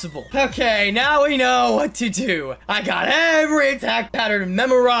is possible. Okay, now we know what to do. I got every attack pattern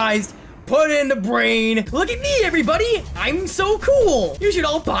memorized. Put in the brain. Look at me, everybody. I'm so cool. You should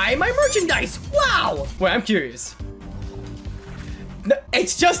all buy my merchandise. Wow. Wait, I'm curious. No,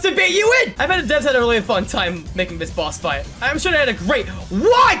 it's just to bait you in. I bet the devs had a really fun time making this boss fight. I'm sure they had a great...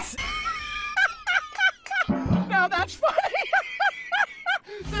 What? Now that's funny.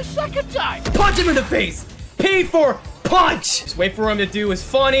 The second time. Punch him in the face. P for punch. Just wait for him to do his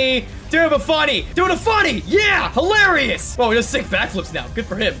funny. Do the funny. Do the funny. Yeah, hilarious. Whoa, he does 6 backflips now. Good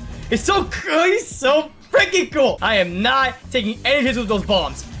for him. It's so cool. He's so freaking cool. I am not taking any hits with those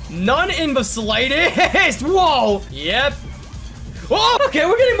bombs. None in the slightest. Whoa. Yep. Oh, okay,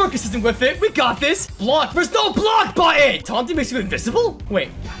 we're getting more consistent with it. We got this. Block. There's no block button. Taunting makes you invisible? Wait.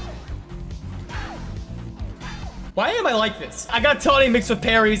 Why am I like this? I got taunting mixed with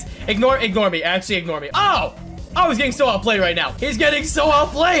parries. Ignore me. Actually, ignore me. Oh! Oh, he's getting so outplayed right now. He's getting so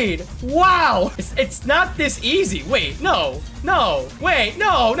outplayed. Wow. It's not this easy. Wait, no. Wait,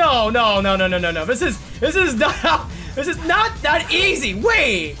 no. This is not that easy.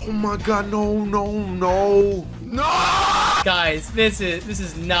 Wait. Oh my god, no. Guys, this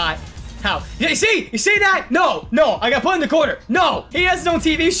is not how. You see that? No, I got put in the corner. No, he has his own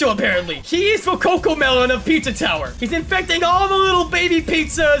TV show apparently. He is the Coco Melon of Pizza Tower. He's infecting all the little baby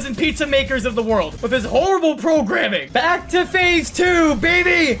pizzas and pizza makers of the world with his horrible programming. Back to phase 2,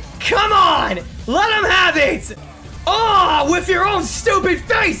 baby. Come on, let him have it. Oh, with your own stupid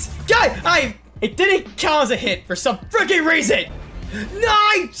face. God, it didn't count as a hit for some freaking reason. No,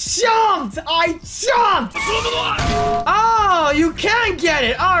 I jumped! Oh, you can get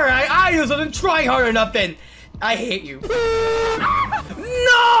it! Alright, I wasn't trying hard enough then. I hate you. No!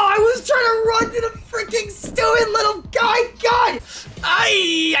 I was trying to run to the freaking stupid little guy! God!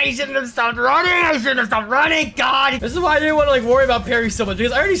 I shouldn't have stopped running! God! This is why I didn't want to, like, worry about parry so much,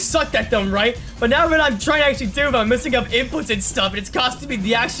 because I already sucked at them, right? But now that I'm trying to actually do them, I'm messing up inputs and stuff, and it's costing me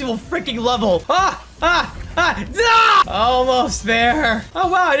the actual freaking level. Almost there. Oh,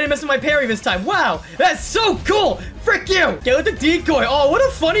 wow, I didn't mess with my parry this time. Wow, that's so cool. Frick you. Get with the decoy. Oh, what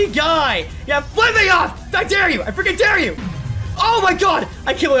a funny guy. Yeah, flip me off. I dare you. I freaking dare you. Oh, my God.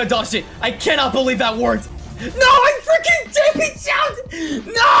 I can't believe I dodged it. I cannot believe that worked. No, I freaking did it,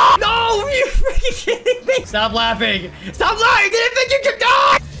 No, are you freaking kidding me? Stop laughing. Stop laughing. Didn't think you could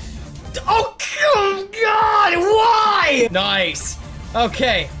die. Oh, God. Why? Nice.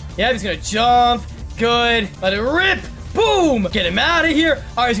 Okay. Yeah, he's gonna jump. Good. Let it rip. Boom. Get him out of here.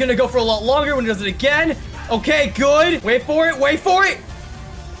 All right, he's gonna go for a lot longer when he does it again. Okay, good. Wait for it.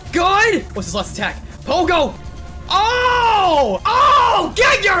 Good. What's his last attack? Pogo. Oh,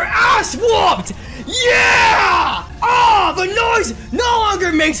 get your ass whooped. Yeah. Oh, the noise no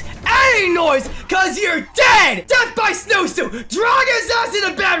longer makes any noise because you're dead. Death by snooze-too. Drag his ass in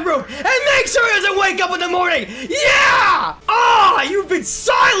the bedroom and make sure he doesn't wake up in the morning. Yeah. Oh, you've been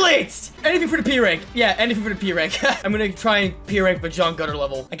silenced. Anything for the P rank. Yeah, anything for the P rank. I'm gonna try and P rank the John Gutter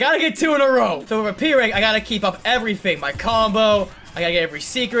level. I gotta get 2 in a row. So for a P rank, I gotta keep up everything. My combo. I gotta get every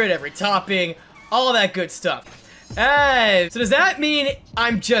secret, every topping, all that good stuff. Hey, so does that mean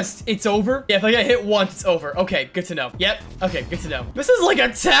it's over? Yeah, if I get hit once, it's over. Okay, good to know. Yep. Okay, good to know. This is like a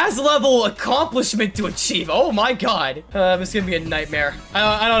task level accomplishment to achieve. Oh my God. This is gonna be a nightmare.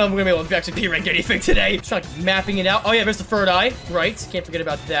 I don't know if we're gonna be able to actually P-rank anything today. Just like mapping it out. Oh yeah, there's the third eye. Right, can't forget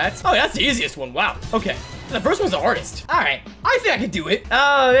about that. Oh, that's the easiest one. Wow. Okay. The first one's the hardest. All right, I think I can do it.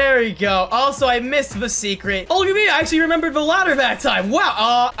 Oh, there we go. Also, I missed the secret. Oh, look at me. I actually remembered the ladder that time.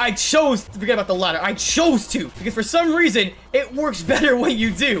 Wow. I chose to forget about the ladder. I chose to because for some reason it works better when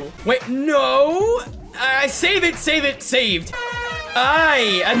you do. Wait, no. Saved. Maybe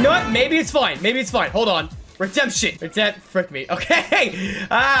it's fine. Hold on. Redemption. Frick me. Okay.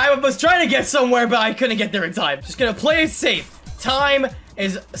 I was trying to get somewhere, but I couldn't get there in time. Just gonna play it safe. Time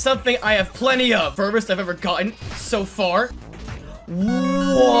is something I have plenty of. Furthest I've ever gotten so far.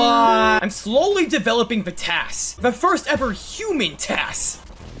 Whoa! What? I'm slowly developing the TAS. The first ever human TAS.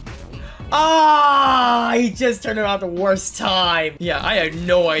 Ah, he just turned around the worst time. Yeah, I had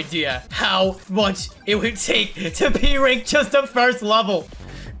no idea how much it would take to P-rank just the first level.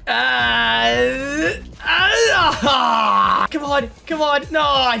 Come on, come on. No,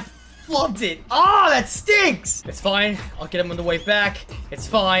 I flubbed it. Oh, that stinks. It's fine. I'll get him on the way back. It's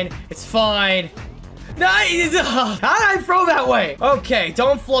fine. It's fine. Nice. How did I throw that way? Okay,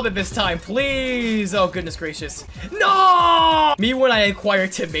 don't flub it this time, please. Oh, goodness gracious. No! Me when I acquire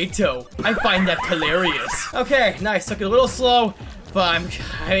tomato. I find that hilarious. Okay, nice. Took it a little slow, but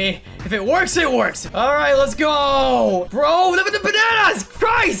I mean, if it works, it works. All right, let's go. Bro, look at the bananas.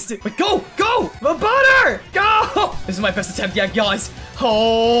 Christ. Wait, go, go. The butter. Go. This is my best attempt yet, guys.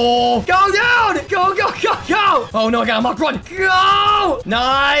 Oh, go down. Go, go, go, go. Oh, no, I got a mock run. Go.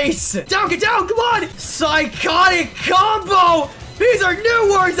 Nice. Down, get down. Come on. Psychotic combo. These are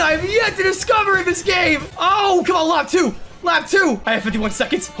new words I have yet to discover in this game. Oh, come on, lap 2. Lap 2! I have 51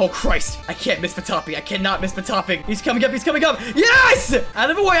 seconds. Oh, Christ. I can't miss the topping. I cannot miss the topping. He's coming up. He's coming up. Yes!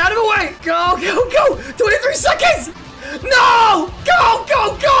 Out of the way. Out of the way. Go, go, go. 23 seconds. No! Go,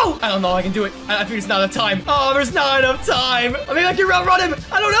 go, go! I don't know. I can do it. I think it's not enough time. Oh, there's not enough time. I mean, I can outrun him.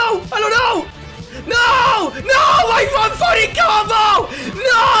 I don't know. I don't know. No! No! My funny combo!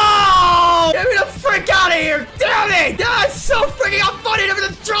 No! Get me the frick out of here! Damn it! That's so freaking funny! Never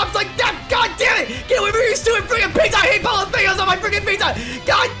the drops like that! God damn it! Get away from me, you stupid freaking pizza! I hate jalapenos on my freaking pizza!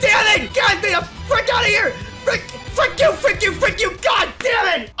 God damn it! Get me the frick out of here! Frick! Frick you! Frick you! Frick you! God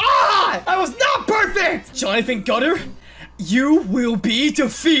damn it! Ah! I was not perfect! Jonathan Gutter? You will be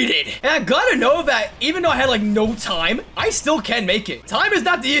defeated. And I gotta know that even though I had like no time, I still can make it. Time is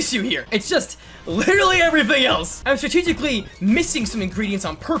not the issue here. It's just literally everything else. I'm strategically missing some ingredients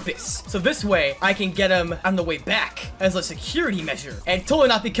on purpose. So this way I can get them on the way back as a security measure. And totally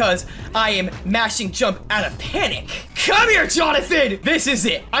not because I am mashing jump out of panic. Come here, Jonathan. This is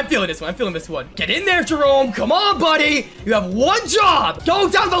it. I'm feeling this one. I'm feeling this one. Get in there, Jerome. Come on, buddy. You have one job. Go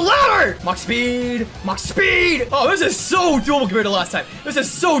down the ladder. Mach speed. Mach speed. Oh, this is so doable compared to last time. This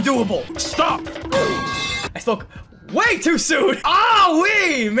is so doable. Stop. I spoke way too soon. Ah,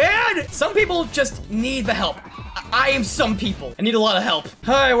 wee, man. Some people just need the help. I am some people. I need a lot of help.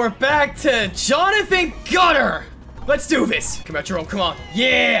 All right, we're back to Jonathan Gutter. Let's do this. Come on, Jerome, come on.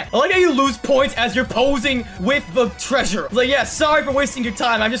 Yeah. I like how you lose points as you're posing with the treasure. Like, yeah, sorry for wasting your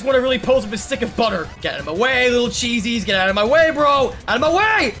time. I just want to really pose with a stick of butter. Get out of my way, little cheesies. Get out of my way, bro. Out of my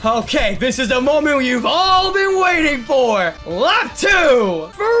way. Okay, this is the moment you've all been waiting for. Lap 2.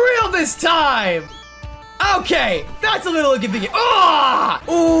 For real this time. Okay, that's a little inconvenient. Ah!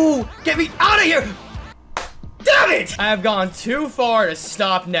 Ooh, get me out of here! Damn it! I have gone too far to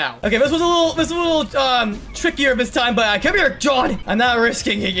stop now. Okay, this was a little trickier this time, but come here, John. I'm not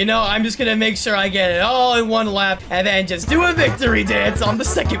risking it, you know. I'm just gonna make sure I get it all in one lap and then just do a victory dance on the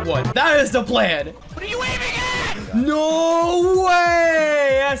second one. That is the plan. What are you aiming at? No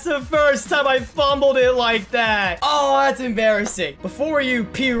way! That's the first time I fumbled it like that. Oh, that's embarrassing. Before you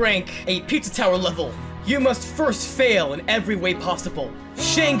P-rank a pizza tower level, you must first fail in every way possible.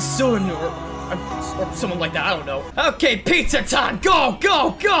 Shang Tsung or someone like that, I don't know. Okay, pizza time, go,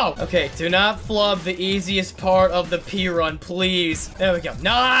 go, go! Okay, do not flub the easiest part of the P-run, please. There we go,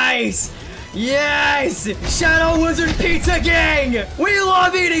 nice! Yes! Shadow Wizard Pizza Gang! We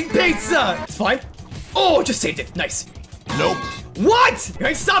love eating pizza! It's fine. Oh, just saved it, nice. Nope. What? You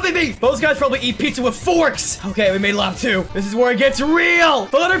ain't stopping me! Those guys probably eat pizza with forks! Okay, we made lap 2. This is where it gets real!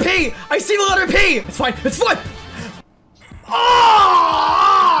 The letter P! I see the letter P! It's fine, it's fine!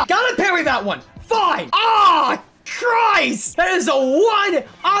 Oh! Gotta parry that one! Fine! Ah! Christ! That is the one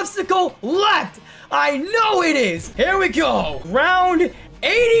obstacle left! I know it is! Here we go! Round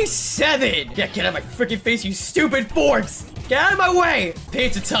 87! Yeah, get out of my freaking face, you stupid forks! Get out of my way!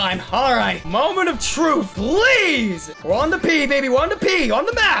 Pizza time. All right. Moment of truth, please! We're on the P, baby. We're on the P. On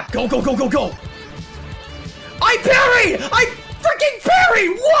the map. Go, go, go, go, go. I parried! I freaking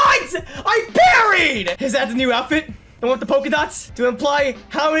parried! What? I parried! Is that the new outfit? The one with the polka dots? To imply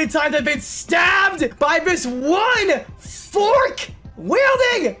how many times I've been stabbed by this one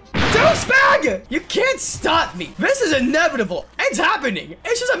fork-wielding douchebag! You can't stop me. This is inevitable. It's happening.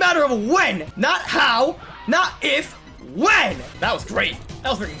 It's just a matter of when, not how, not if, when. That was great. That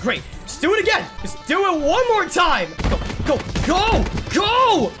was freaking great. Just do it again. Just do it one more time. Go, go, go,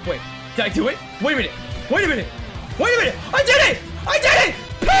 go. Wait, did I do it? Wait a minute. Wait a minute. Wait a minute. I did it. I did it.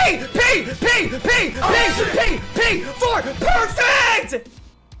 P, P, P, P, P, P, P, 4. Perfect.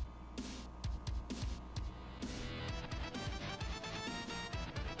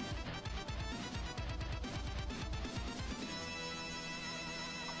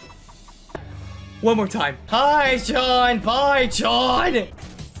 One more time. Hi, John. Bye, John.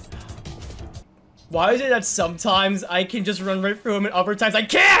 Why is it that sometimes I can just run right through him and other times I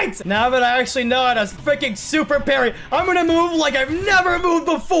can't? Now that I actually know how to freaking super parry, I'm gonna move like I've never moved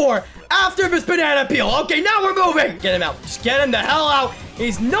before after this banana peel. Okay, now we're moving. Get him out. Just get him the hell out.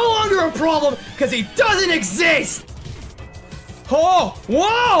 He's no longer a problem because he doesn't exist. Oh,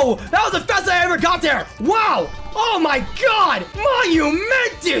 whoa! That was the fastest I ever got there. Wow. Oh my God.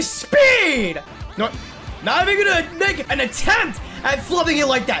 Monumentous speed. No, not even gonna make an attempt at flubbing it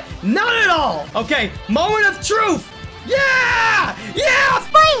like that. Not at all. Okay, moment of truth. Yeah! Yeah!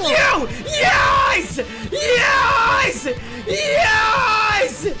 Thank you! Yes! Yes!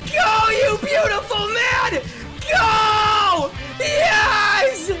 Yes! Go, you beautiful man! Go!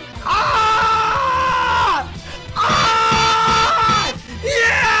 Yes! Ah! Ah!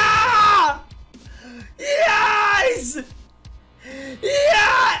 Yeah! Yes!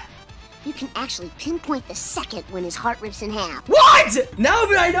 Yeah! You can actually pinpoint the second when his heart rips in half. What? Now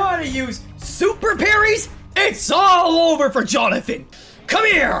that I know how to use super parries, it's all over for Jonathan. Come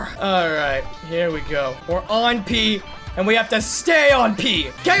here. All right, here we go. We're on P, and we have to stay on P.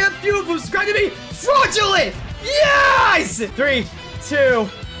 Can a few subscribe to me? Fraudulent. Yes. 3, 2,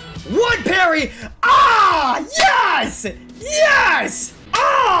 1 parry. Ah, yes. Yes.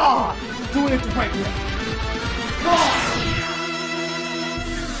 Ah, doing it the right way. Ah.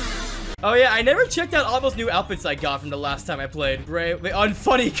 Oh yeah, I never checked out all those new outfits I got from the last time I played. Great, the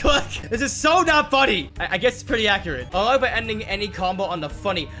unfunny click. This is so not funny. I guess it's pretty accurate. I love by ending any combo on the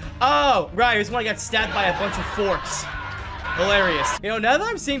funny. Oh, right, I just want to get stabbed by a bunch of forks. Hilarious. You know, now that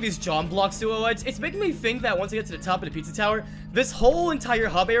I'm seeing these John block silhouettes, it's making me think that once I get to the top of the pizza tower, this whole entire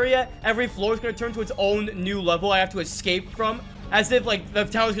hub area, every floor is going to turn to its own new level I have to escape from. As if, like, the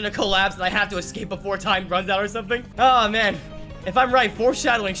tower's going to collapse and I have to escape before time runs out or something. Oh, man. If I'm right,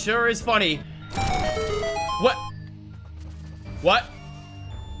 foreshadowing sure is funny. What? What?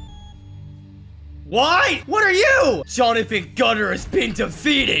 Why? What are you? Jonathan Gunner has been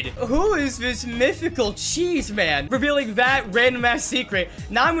defeated. Who is this mythical cheese man? Revealing that random ass secret.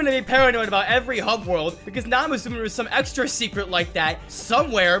 Now I'm gonna be paranoid about every hub world because now I'm assuming there's some extra secret like that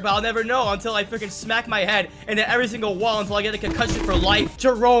somewhere, but I'll never know until I freaking smack my head into every single wall until I get a concussion for life.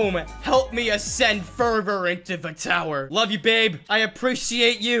 Jerome, help me ascend further into the tower. Love you, babe. I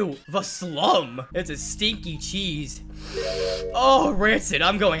appreciate you. The slum. It's a stinky cheese. Oh, rancid.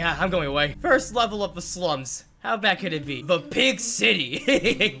 I'm going away. First level of the slums. How bad could it be? The big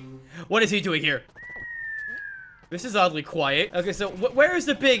city. What is he doing here? This is oddly quiet. Okay, so where is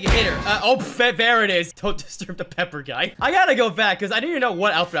the big hitter? Oh, there it is. Don't disturb the pepper guy. I gotta go back because I didn't even know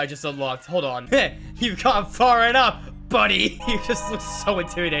what outfit I just unlocked. Hold on. You've gone far enough, buddy. You just look so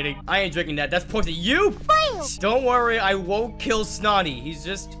intimidating. I ain't drinking that. That's poison. You? Don't worry. I won't kill Snotty. He's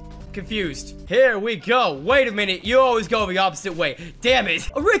just confused. Here we go. Wait a minute. You always go the opposite way. Damn it.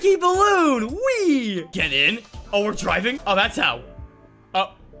 A Ricky Balloon. Whee. Get in. Oh, we're driving? Oh, that's how.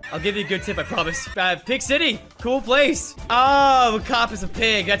 Oh, I'll give you a good tip, I promise. Pig City. Cool place. Oh, the cop is a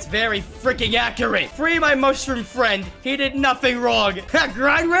pig. That's very freaking accurate. Free my mushroom friend. He did nothing wrong.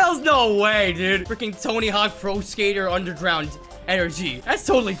 Grind rails? No way, dude. Freaking Tony Hawk Pro Skater Underground energy. That's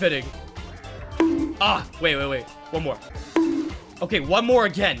totally fitting. Ah, wait. One more. Okay, one more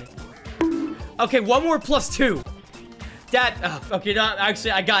again. Okay, one more +2. That, okay, not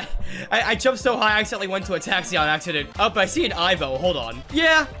actually, I jumped so high, I accidentally went to a taxi on accident. Oh, I see an Ivo, hold on.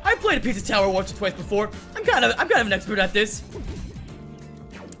 Yeah, I played a pizza tower once or twice before. I'm kind of an expert at this.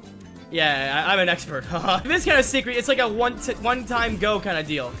 Yeah, I'm an expert. This kind of secret, it's like a one-time go kind of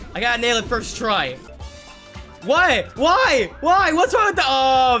deal. I gotta nail it first try. Why? What's wrong with the—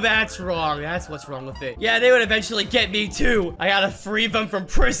 oh, that's wrong. That's what's wrong with it. Yeah, they would eventually get me too. I gotta free them from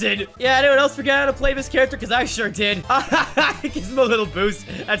prison. Yeah, anyone else forgot how to play this character? Because I sure did. It gives him a little boost.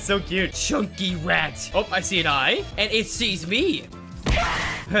 That's so cute. Chunky rat. Oh, I see an eye. And it sees me.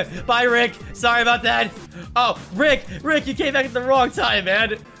 Bye, Rick. Sorry about that. Oh, Rick, you came back at the wrong time,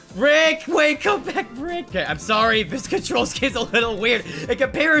 man. Rick, wait, come back, Rick. Okay, I'm sorry. This control scheme's a little weird in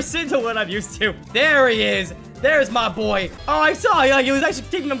comparison to what I'm used to. There he is. There's my boy. Oh, I saw he was actually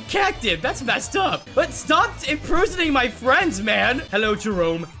taking him captive. That's messed up. But stop imprisoning my friends, man. Hello,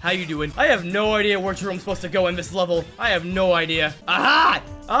 Jerome. How you doing? I have no idea where Jerome's supposed to go in this level. I have no idea. Aha!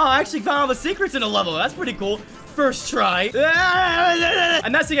 Oh, I actually found all the secrets in a level. That's pretty cool. First try.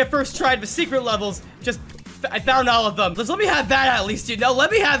 I'm not saying I first tried the secret levels. Just I found all of them. Let me have that at least, dude. No, let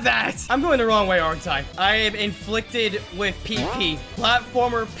me have that. I'm going the wrong way, aren't I? I am inflicted with PP.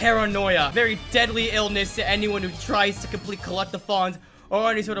 Platformer paranoia. Very deadly illness to anyone who tries to complete collectathons or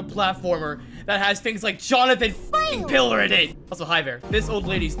any sort of platformer that has things like Jonathan f***ing Pillar in it. Also, hi there. This old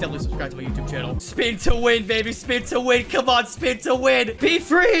lady's definitely subscribed to my YouTube channel. Spin to win, baby. Spin to win. Come on, spin to win. Be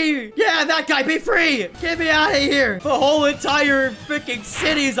free. Yeah, that guy, be free. Get me out of here. The whole entire freaking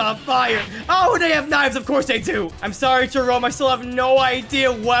city's on fire. Oh, they have knives. Of course they do. I'm sorry, Jerome. I still have no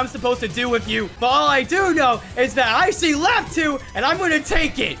idea what I'm supposed to do with you. But all I do know is that I see lap 2, and I'm gonna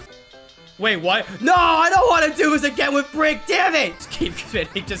take it. Wait, what? No, I don't want to do this again with Brick. Damn it. Just keep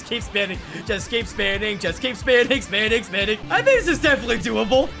spinning. Just keep spinning. Just keep spinning. Just keep spinning. Spinning. I think this is definitely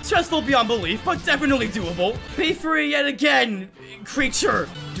doable. Stressful beyond belief, but definitely doable. Be free yet again, creature.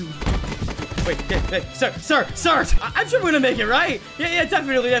 Dude. Wait, sir. I'm sure we're gonna make it, right? Yeah,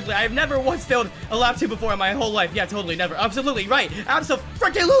 definitely. I've never once failed a lap 2 before in my whole life. Yeah, totally, never. Absolutely, right.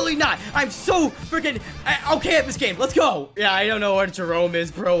 Absolutely not. I'm so freaking okay at this game. Let's go. Yeah, I don't know what Jerome is,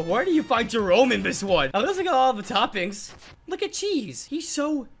 bro. Where do you find Jerome in this one? I'm looking at all the toppings. Look at Cheese. He's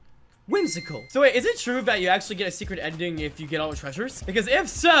so whimsical. So wait, is it true that you actually get a secret ending if you get all the treasures? Because if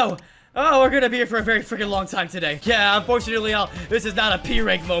so, oh, we're gonna be here for a very freaking long time today. Yeah, unfortunately, this is not a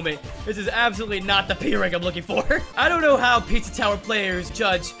P-rank moment. This is absolutely not the P-rank I'm looking for. I don't know how Pizza Tower players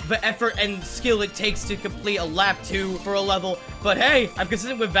judge the effort and skill it takes to complete a lap 2 for a level, but hey, I'm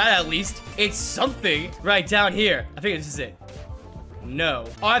consistent with that at least. It's something right down here. I think this is it. No.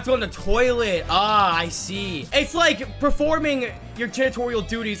 Oh, I have to go in the toilet. Ah, I see. It's like performing your janitorial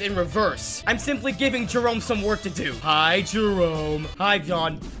duties in reverse. I'm simply giving Jerome some work to do. Hi, Jerome. Hi,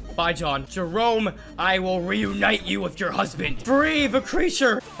 John. Bye, John. Jerome, I will reunite you with your husband. Free the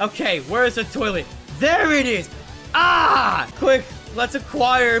creature. Okay, where's the toilet? There it is. Ah! Quick, let's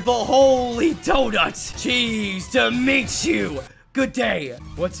acquire the holy donuts. Cheese to meet you. Good day.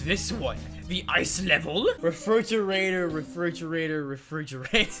 What's this one? The ice level? Refrigerator.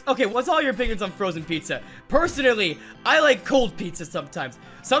 Okay, what's all your opinions on frozen pizza? Personally, I like cold pizza sometimes.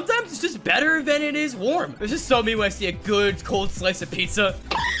 Sometimes it's just better than it is warm. There's just so many when I see a good cold slice of pizza.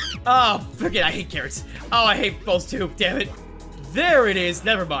 Oh, forget, I hate carrots. Oh, I hate those too, damn it. There it is,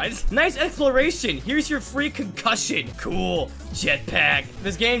 never mind. Nice exploration. Here's your free concussion. Cool. Jetpack.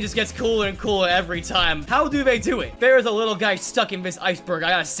 This game just gets cooler and cooler every time. How do they do it? There is a little guy stuck in this iceberg. I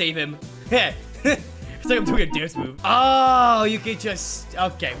gotta save him. It's like I'm doing a dance move. Oh, you can just...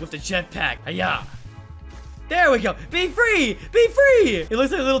 Okay, with the jetpack. Yeah. There we go. Be free! Be free! It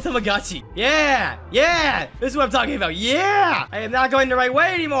looks like a little Tamagotchi. Yeah! Yeah! This is what I'm talking about. Yeah! I am not going the right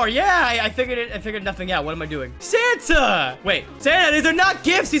way anymore. Yeah! I figured it. I figured nothing out. What am I doing? Santa! Wait. Santa, these are not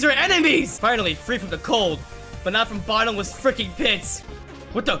gifts. These are enemies! Finally, free from the cold. But not from bottomless freaking pits.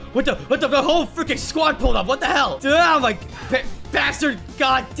 What the whole freaking squad pulled up. What the hell? Oh my... Bastard!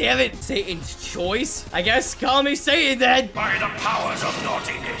 God damn it! Satan's choice? I guess call me Satan then! By the powers of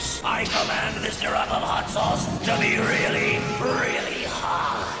naughtiness, I command this drop of hot sauce to be really, really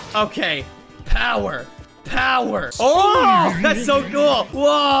hot. Okay. Power. Oh! That's so cool!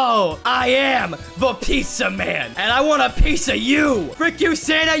 Whoa! I am the Pizza Man! And I want a piece of you! Frick you,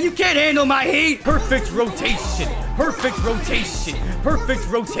 Santa! You can't handle my heat! Perfect rotation!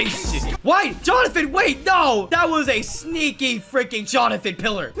 Why? Jonathan, wait, no! That was a sneaky freaking Jonathan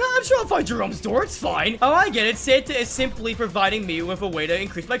Pillar. No, I'm sure I'll find Jerome's door, it's fine. Oh, I get it. Santa is simply providing me with a way to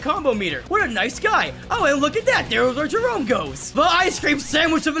increase my combo meter. What a nice guy. Oh, and look at that. There's where Jerome goes. The ice cream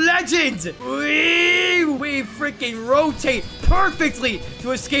sandwich of legend. We freaking rotate perfectly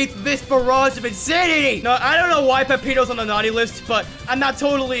to escape this barrage of insanity. No, I don't know why Pepito's on the naughty list, but I'm not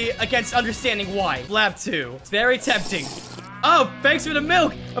totally against understanding why. Lab 2. It's very tempting. Oh, thanks for the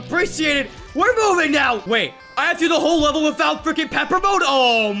milk. Appreciate it. We're moving now. Wait, I have to do the whole level without freaking pepper mode?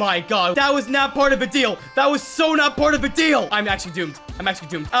 Oh my god. That was not part of the deal. That was so not part of the deal. I'm actually doomed.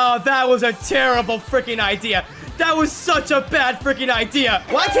 Oh, that was a terrible freaking idea. That was such a bad freaking idea.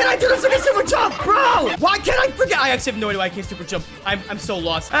 Why can't I do the freaking super jump, bro? Why can't I freaking... I actually have no idea why I can't super jump. I'm so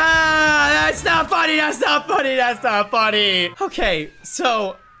lost. Ah, that's not funny. Okay,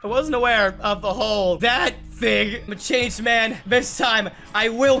 so I wasn't aware of the whole that thing. I'm a changed man. This time, I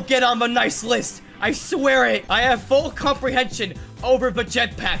will get on the nice list. I swear it. I have full comprehension over the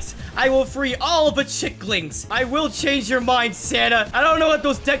jetpacks. I will free all of the chicklings. I will change your mind, Santa. I don't know what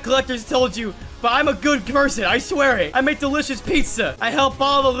those debt collectors told you, but I'm a good person, I swear it. I make delicious pizza. I help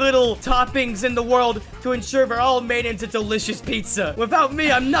all the little toppings in the world to ensure they're all made into delicious pizza. Without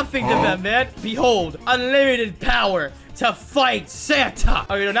me, I'm nothing to them, man. Behold, unlimited power to fight Santa.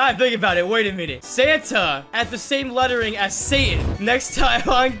 Oh, you know, now I'm thinking about it. Wait a minute. Santa at the same lettering as Satan. Next time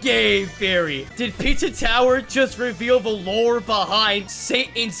on Game Theory. Did Pizza Tower just reveal the lore behind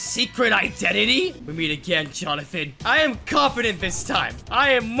Satan's secret identity? We meet again, Jonathan. I am confident this time.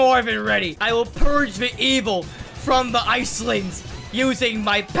 I am more than ready. I will purge the evil from the Icelings using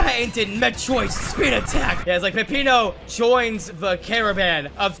my patented Metroid spin attack. Yeah, it's like Peppino joins the caravan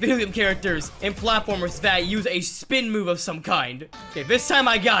of video game characters and platformers that use a spin move of some kind. Okay, this time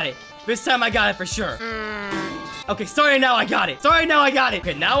I got it. This time I got it for sure. Okay, starting now I got it. Starting now I got it.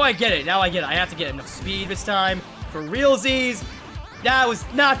 Okay, now I get it. Now I get it. I have to get enough speed this time. For realsies. That was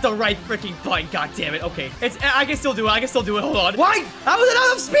not the right freaking button, goddammit. Okay, I can still do it. I can still do it. Hold on. What? I was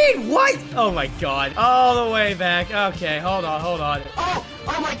out of speed. What? Oh my god. All the way back. Okay, hold on.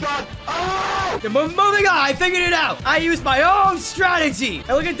 Oh my god. Oh! Okay, moving on. I figured it out. I used my own strategy. And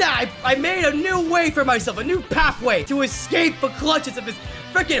look at that. I made a new way for myself. A new pathway to escape the clutches of this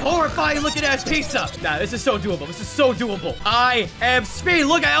freaking horrifying looking ass pizza. Nah, this is so doable. This is so doable. I am speed.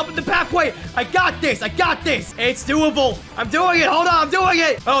 Look, I opened the pathway. I got this. I got this. It's doable. I'm doing it. Hold on. I'm doing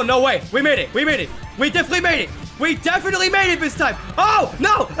it. Oh, no way. We made it. We made it. We definitely made it. We definitely made it this time. Oh,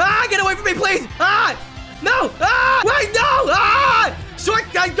 no. Ah, get away from me, please. Ah, no. Ah, wait, no. Ah, short.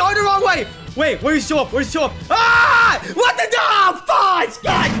 I'm going the wrong way. Wait, where's show up? Where's show up? Ah! What the dog? Fudge!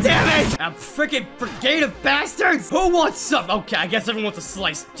 God damn it! A freaking brigade of bastards! Who wants some? Okay, I guess everyone wants a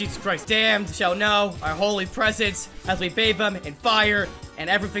slice. Jesus Christ. Damned shall know our holy presence as we bathe them in fire and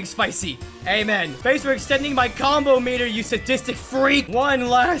everything spicy. Amen. Thanks for extending my combo meter, you sadistic freak. One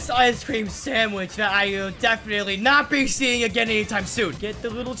last ice cream sandwich that I will definitely not be seeing again anytime soon. Get the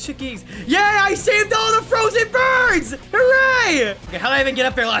little chickies. Yay! I saved all the frozen birds! Hooray! Okay, how did I even get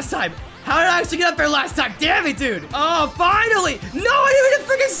up there last time? How did I actually get up there last time? Damn it, dude. Oh, finally. No, I didn't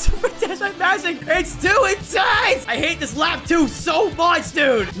freaking super dash my magic. It's too intense. I hate this lap too so much,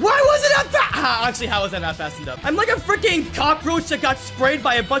 dude. Why wasn't that fast? Actually, how was that not fast enough? I'm like a freaking cockroach that got sprayed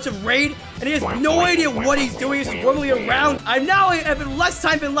by a bunch of raid, and he has no idea what he's doing. He's just roaming around. I'm now having less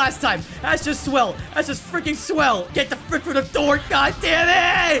time than last time. That's just swell. That's just freaking swell. Get the frick through the door. God damn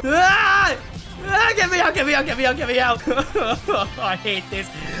it. Ah! Ah, get me out, get me out, get me out, get me out. I hate this.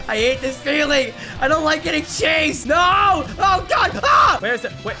 I hate this feeling. I don't like getting chased. No! Oh, God! Ah! Where's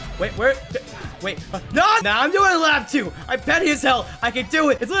the... Wait, where... Wait, no! Nah, I'm doing lap 2. I'm petty as hell. I can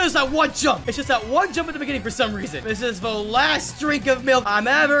do it. It's literally just that one jump. It's just that one jump at the beginning for some reason. This is the last drink of milk I'm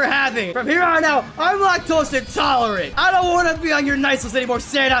ever having. From here on out, I'm lactose intolerant. I don't want to be on your nice list anymore,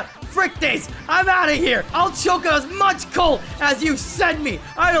 Santa. Frick this! I'm out of here! I'll choke out as much coal as you send me!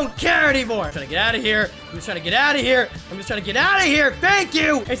 I don't care anymore! I'm trying to get out of here. I'm just trying to get out of here. I'm just trying to get out of here. Thank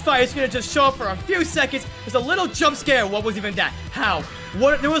you! It's fine. It's gonna just show up for a few seconds. There's a little jump scare. What was even that? How?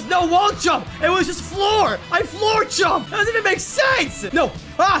 What? There was no wall jump! It was just floor! I floor jump! That doesn't even make sense! No!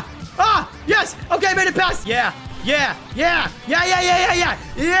 Ah! Ah! Yes! Okay, I made it past! Yeah! Yeah!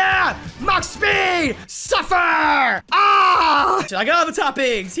 Max speed! Suffer! Ah! I got all the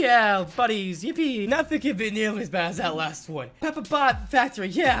toppings! Yeah, buddies. Yippee! Nothing can be nearly as bad as that last one. Peppa Bot Factory,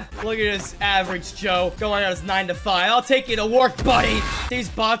 yeah. Look at this average Joe going on his 9 to 5. I'll take you to work, buddy! These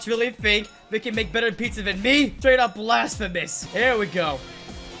bots really think they can make better pizza than me? Straight up blasphemous. Here we go.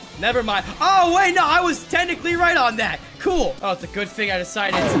 Never mind. Oh, wait, no, I was technically right on that. Cool. Oh, it's a good thing I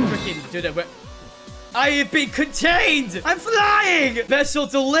decided to freaking do that. I have been contained! I'm flying! Vessel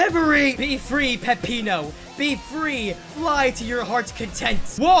delivery! Be free, Peppino. Be free. Fly to your heart's content.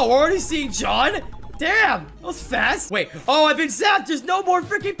 Whoa, we're already seeing John? Damn, that was fast. Wait, oh, I've been zapped. There's no more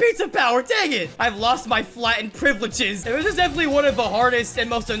freaking pizza power. Dang it. I've lost my flattened privileges. This is definitely one of the hardest and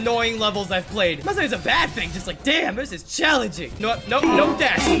most annoying levels I've played. I'm not saying it's a bad thing. Just like, damn, this is challenging. No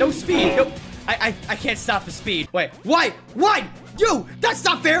dash, no speed. Nope. I can't stop the speed. Wait, why? You! That's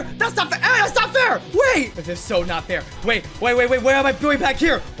not fair! That's not fair! Hey, that's not fair! Wait! This is so not fair. Wait. Why am I doing back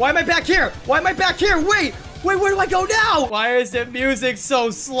here? Why am I back here? Wait, where do I go now? Why is the music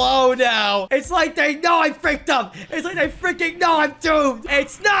so slow now? It's like they know I freaked up. It's like they freaking know I'm doomed.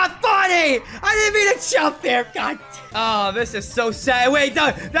 It's not funny! I didn't mean to jump there. God. Oh, this is so sad. Wait,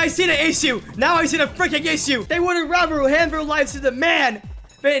 no, I see the issue. Now I see the freaking issue. They wouldn't rather hand their lives to the man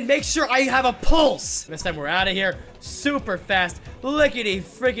and make sure I have a pulse. This time we're out of here super fast. Lickety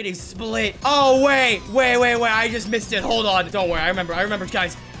frickety split. Oh, wait. I just missed it. Hold on. Don't worry. I remember,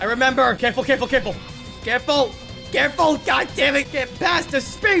 guys. I remember. Careful. God damn it. Get past the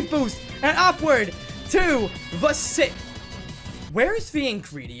speed boost and upward to the sit. Where's the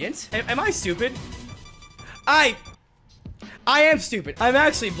ingredient? Am I stupid? I am stupid. I'm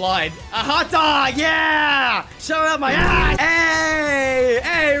actually blind. A hot dog, yeah! Show out my ass!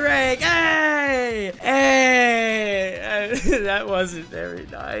 Hey, Rick, hey! That wasn't very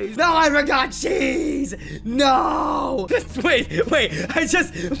nice. No, I forgot cheese! No! Wait, I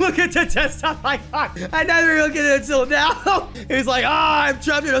just look at the desktop icon. I never look at it until now. He was like, I'm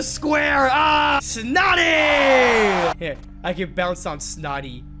trapped in a square. Snotty! Here, I can bounce on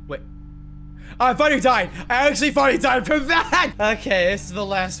Snotty. Wait. I thought he died. I actually thought he died from that. Okay, this is the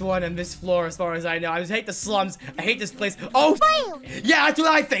last one on this floor as far as I know. I just hate the slums. I hate this place. Oh, yeah, that's what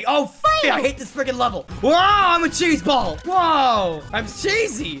I think. Oh, I hate this freaking level. Whoa, I'm a cheese ball. Whoa, I'm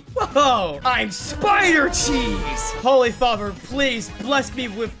cheesy. Whoa, I'm spider cheese. Holy Father, please bless me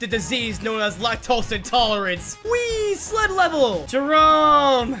with the disease known as lactose intolerance. Whee, sled level.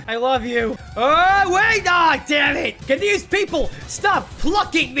 Jerome, I love you. Oh, wait, ah, damn it. Can these people stop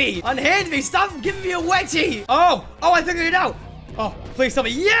plucking me? Unhand me, stop giving me a wedgie. Oh, I figured it out. Oh, please tell me.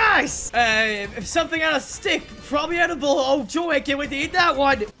 Yes! Something on a stick. Probably edible. Oh, joy. I can't wait to eat that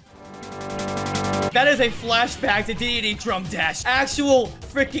one. That is a flashback to D&D Drum Dash. Actual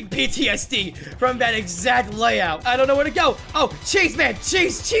freaking PTSD from that exact layout. I don't know where to go. Oh, cheese man.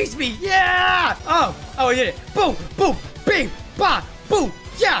 Cheese me. Yeah! Oh, I did it. Boom, boom, bing, ba, boom.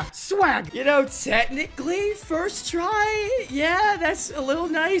 Yeah, swag. You know, technically, first try. Yeah, that's a little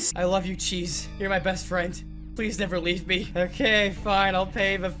nice. I love you, cheese. You're my best friend. Please never leave me. Okay, fine. I'll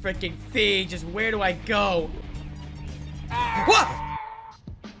pay the freaking fee. Just where do I go? What?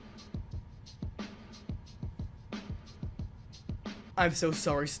 I'm so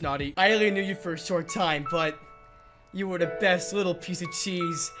sorry, Snotty. I only knew you for a short time, but you were the best little piece of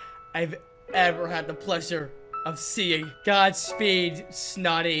cheese I've ever had the pleasure of seeing. Godspeed,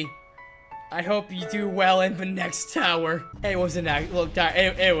 Snotty. I hope you do well in the next tower. It was an accident. Look,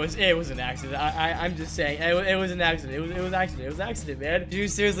 it was an accident. I'm just saying. It was an accident. It was an accident, man. Do you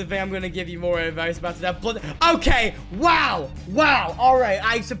seriously think I'm gonna give you more advice about that blood? Okay. Wow. All right.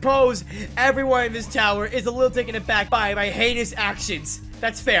 I suppose everyone in this tower is a little taken aback by my heinous actions.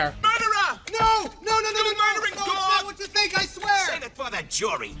 That's fair. Murderer! No, murdering God! It's not what you think, I swear! Say that for the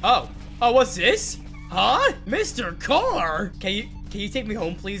jury. Oh, what's this? Huh? Mr. Carr? Can you take me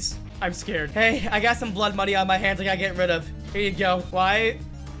home, please? I'm scared. Hey, I got some blood money on my hands I gotta get rid of. Here you go. Why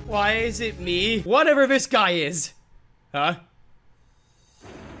is it me? Whatever this guy is. Huh?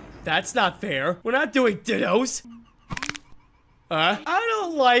 That's not fair. We're not doing dittos. Huh? I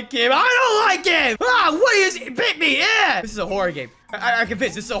don't like him. Ah, what is it? Bit me. Yeah. This is a horror game. I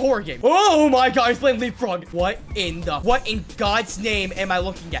convinced this is a horror game. Oh my god, he's playing Leapfrog. What in God's name am I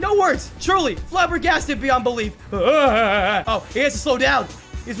looking at? No words. Truly flabbergasted beyond belief. Oh, he has to slow down.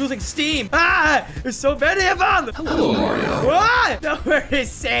 He's losing steam. Ah! There's so many of them! Hello, Mario. What? Nowhere is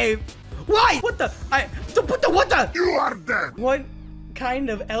safe. Why? What the? What the? You are dead. What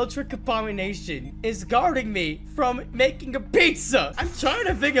kind of electric abomination is guarding me from making a pizza? I'm trying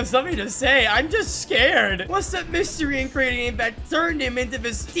to think of something to say. I'm just scared. What's that mystery ingredient that turned him into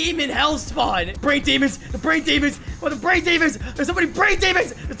this demon hell spawn? Brain demons. The brain demons. What, the brain demons? There's so many brain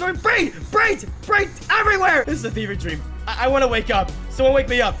demons. There's so many brain everywhere. This is a fever dream. I want to wake up. Someone wake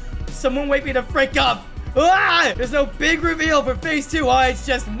me up. Someone wake me to freak up. Ah! There's no big reveal for phase 2. Oh, it's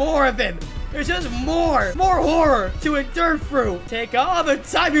just more of him. There's just more horror to endure through. Take all the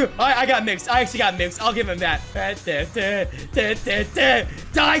time you. I got mixed. I actually got mixed. I'll give him that.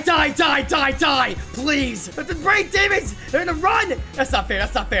 Die, please. But the brain demons, they're gonna run. That's not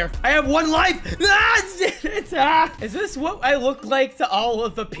fair. I have one life. Is this what I look like to all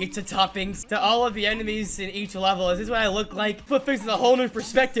of the pizza toppings? To all of the enemies in each level? Is this what I look like? Put things in a whole new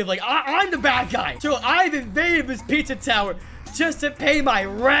perspective. Like, I'm the bad guy. So I've invaded this pizza tower just to pay my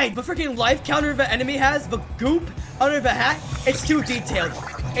rent. The freaking life counter the enemy has, the goop under the hat, it's too detailed.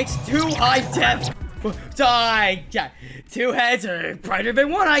 It's too high depth. Two heads are brighter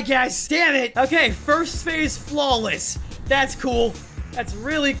than one, I guess. Damn it. Okay, first phase flawless. That's cool. That's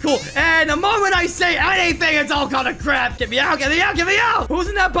really cool. And the moment I say anything, it's all kind of crap. Get me out. Who's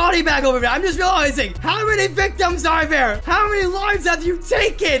in that body bag over there? I'm just realizing, how many victims are there? How many lives have you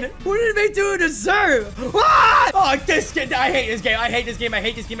taken? What did they do to deserve? Ah! Oh, this game. I hate this game.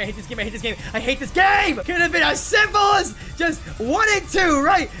 Could have been as simple as just 1 and 2,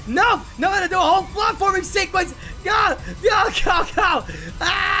 right? No, to do a whole platforming sequence. Go.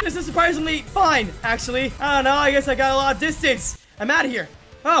 Ah! This is surprisingly fine, actually. I don't know. I guess I got a lot of distance. I'm out of here.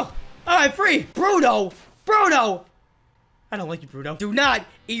 Oh, I'm free. Bruno. I don't like you, Bruno. Do not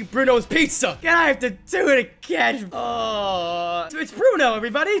eat Bruno's pizza. I have to do it again. Oh, it's Bruno,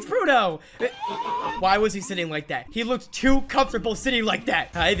 everybody. It's Bruno. Why was he sitting like that? He looked too comfortable sitting like that.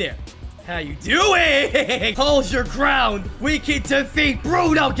 Hi there. How you doing? Hold your ground. We can defeat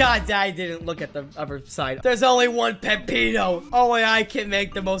Bruno. God, I didn't look at the other side. There's only one Pepino. Only I can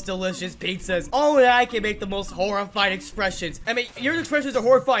make the most delicious pizzas. Only I can make the most horrified expressions. I mean, your expressions are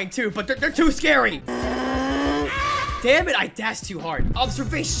horrifying too, but they're too scary. Damn it, I dashed too hard.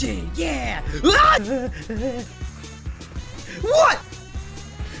 Observation, yeah. What?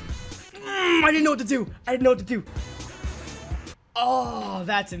 I didn't know what to do. Oh,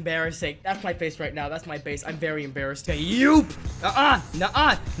 that's embarrassing. That's my face right now. That's my face. I'm very embarrassed. Okay, you.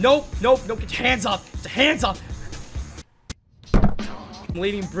 Nuh-uh. Nope. Get your hands off. Get your hands off. I'm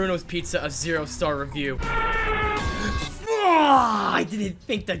leaving Bruno's Pizza a 0-star review. Oh, I didn't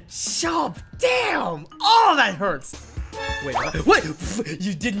think to jump. Damn. Oh, that hurts. Wait, what?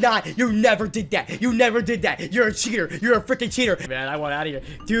 You did not. You never did that. You never did that. You're a cheater. You're a freaking cheater. Man, I want out of here.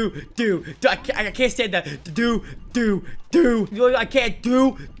 Do. I can't stand that. Do. I can't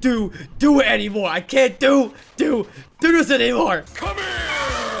do it anymore. I can't do this anymore. Come here.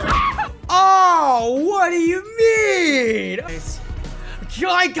 Oh, what do you mean?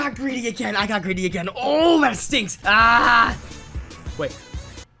 I got greedy again. Oh, that stinks. Wait.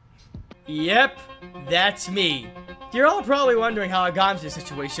 Yep, that's me. You're all probably wondering how I got into this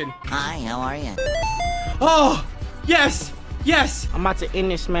situation. Hi, how are you? Oh, yes. I'm about to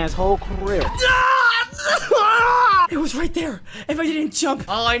end this man's whole career. It was right there. If I didn't jump,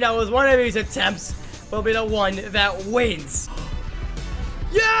 all I know is one of these attempts will be the one that wins.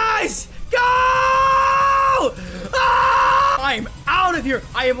 Yes! Go! I'm out of here.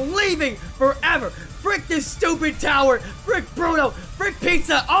 I am leaving forever. Frick this stupid tower. Frick Bruno. Frick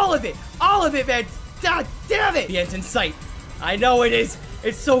pizza. All of it, man. God damn it! The end's in sight. I know it is.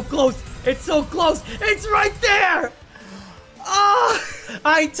 It's so close. It's right there. Oh,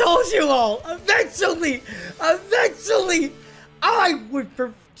 I told you all. Eventually, I would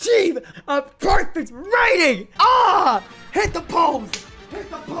achieve a perfect rating. Hit the pose.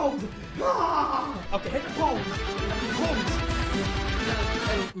 Okay, hit the pose.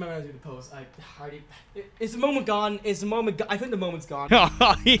 Remember how to do the pose. Is the moment gone? I think the moment's gone.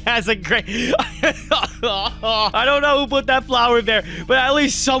 Oh, he has a great... I don't know who put that flower there, but at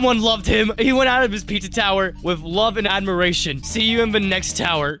least someone loved him. He went out of his pizza tower with love and admiration. See you in the next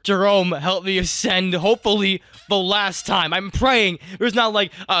tower. Jerome, help me ascend, hopefully the last time. I'm praying there's not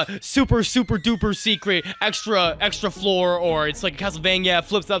like a super duper secret extra floor, or it's like Castlevania,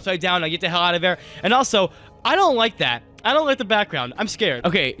 flips upside down, I get the hell out of there. And also, I don't like that. I don't like the background. I'm scared.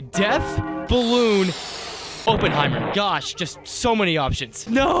 Okay, Death, Balloon, Oppenheimer. Gosh, just so many options.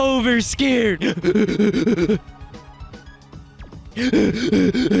 No, we're scared.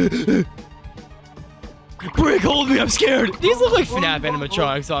 Brick, hold me, I'm scared. These look like FNAF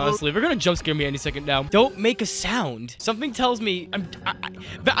animatronics, honestly. They're gonna jump scare me any second now. Don't make a sound. Something tells me I'm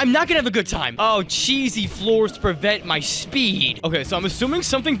not gonna have a good time. Oh, cheesy floors to prevent my speed. Okay, so I'm assuming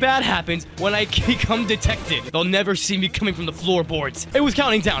something bad happens when I become detected. They'll never see me coming from the floorboards. It was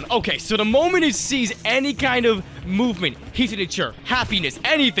counting down. Okay, so the moment it sees any kind of movement, heat signature, happiness,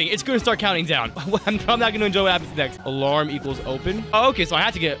 anything, it's gonna start counting down. I'm not gonna enjoy what happens next. Alarm equals open. Oh, okay, so I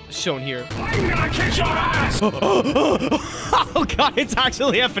have to get shown here. I'm gonna kick your ass! Oh god, it's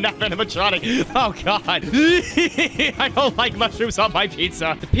actually a FNAF animatronic. Oh god. I don't like mushrooms on my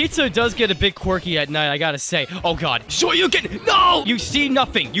pizza. The pizza does get a bit quirky at night, I gotta say. Oh god. Sure you can. No! You see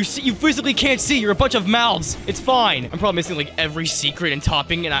nothing. You physically can't see. You're a bunch of mouths. It's fine. I'm probably missing like every secret and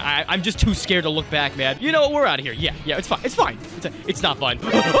topping, and I'm just too scared to look back, man. You know what? We're out of here. Yeah, it's fine. It's not fun.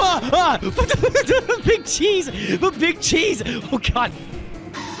 The big cheese. The big cheese. Oh god.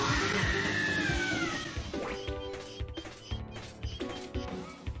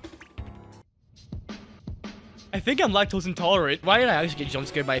 I think I'm lactose intolerant. Why did I actually get jump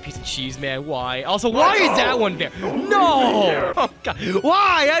scared by a piece of cheese, man? Why? Also, why is that one there? No! Oh, God.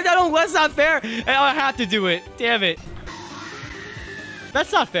 Why? That's not fair. I have to do it. Damn it.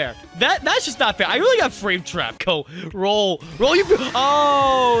 That's not fair. That's just not fair. I really got frame trapped. Go. Roll you.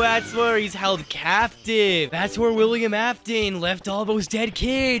 Oh, that's where he's held captive. That's where William Afton left all those dead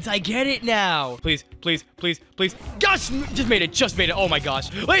kids. I get it now. Please. Gosh, just made it. Oh my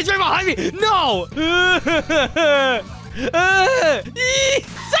gosh. Wait, it's right behind me. No.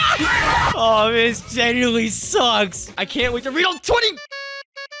 Oh, this genuinely sucks. I can't wait to read all 20.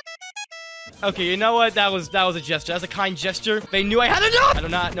 Okay, you know what? That was a gesture. That's a kind gesture. They knew I had to do. I do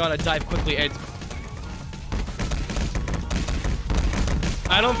not know how to dive quickly, Ed.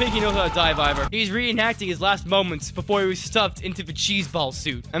 I don't think he knows how to dive either. He's reenacting his last moments before he was stuffed into the cheese ball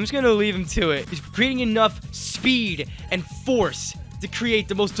suit. I'm just gonna leave him to it. He's creating enough speed and force to create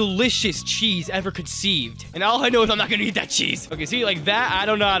the most delicious cheese ever conceived. And all I know is I'm not gonna eat that cheese. Okay, see, like that, I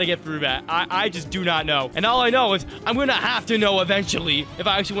don't know how to get through that. I just do not know. And all I know is I'm gonna have to know eventually if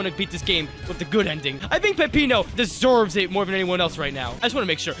I actually want to beat this game with the good ending. I think Peppino deserves it more than anyone else right now. I just want to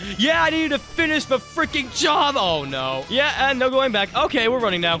make sure. Yeah, I need to finish the freaking job. Oh, no. Yeah, and no going back. Okay, we're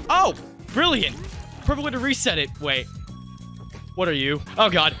running now. Oh, brilliant. Perfect way to reset it. Wait, What are you? Oh,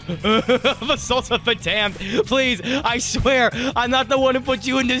 God. Assault of the damned. Please, I swear, I'm not the one who put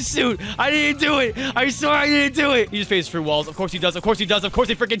you in this suit. I didn't do it. I swear I didn't do it. He just phases through walls. Of course he does. Of course he does. Of course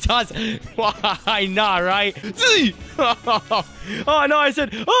he freaking does. Why not, right? Oh, no, I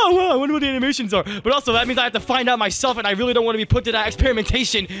said, oh, well, I wonder what the animations are. But also, that means I have to find out myself, and I really don't want to be put to that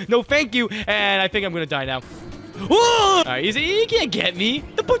experimentation. No, thank you. And I think I'm going to die now. All right, easy. He can't get me.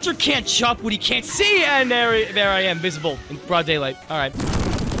 The butcher can't chop what he can't see. And there I am, visible in broad daylight. All right.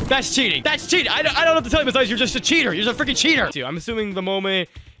 That's cheating. That's cheating. I don't know what to tell you besides you're just a cheater. You're just a freaking cheater. Dude, I'm assuming the moment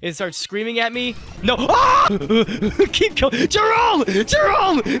it starts screaming at me. No. Ah! Keep going. Jerome!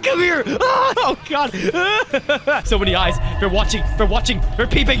 Jerome! Come here! Ah! Oh, God. So many eyes. They're watching. They're watching. They're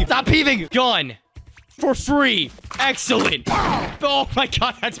peeping. Stop peeping. Gone. For free. Excellent. Oh my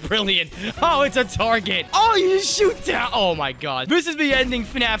God, that's brilliant. Oh, it's a target. Oh, you just shoot down. Oh my God. This is the ending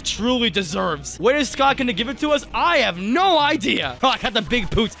FNAF truly deserves. When is Scott gonna give it to us? I have no idea. Oh, I got the big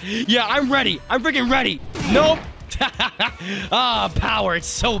boots. Yeah, I'm ready. I'm freaking ready. Nope. Ah, power. It's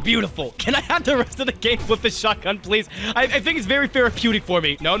so beautiful. Can I have the rest of the game with the shotgun, please? I think it's very therapeutic for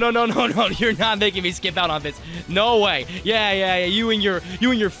me. No. You're not making me skip out on this. No way. Yeah. You and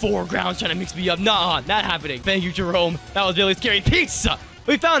your foregrounds trying to mix me up. Nah, not happening. Thank you, Jerome. That was really scary. Pizza.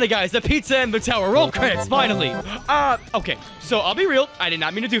 We found it, guys. The pizza and the tower. Roll credits, finally. Okay. So, I'll be real. I did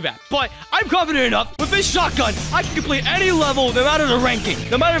not mean to do that. But I'm confident enough. With this shotgun, I can complete any level, no matter the ranking.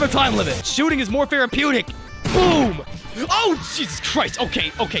 No matter the time limit. Shooting is more therapeutic. Boom! Oh, Jesus Christ. Okay,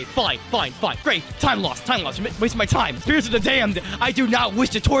 fine. Great. Time lost. You're wasting my time. Spirits of the damned, I do not wish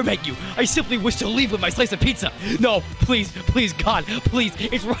to torment you. I simply wish to leave with my slice of pizza. No, please, God, please.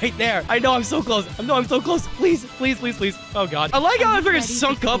 It's right there. I know I'm so close. Please. Oh, God. I like how I figured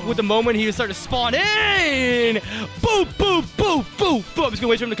sunk up with the moment he started to spawn in. Boom. I'm just gonna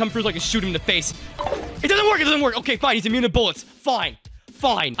wait for him to come through so I can shoot him in the face. It doesn't work. Okay, fine. He's immune to bullets. Fine.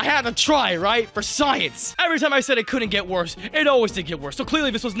 I had to try, right? For science. Every time I said it couldn't get worse, it always did get worse. So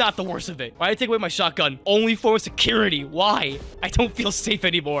clearly this was not the worst of it. Why did I take away my shotgun? Only for security. Why? I don't feel safe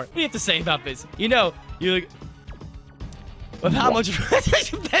anymore. What do you have to say about this? You know, you're like... With how much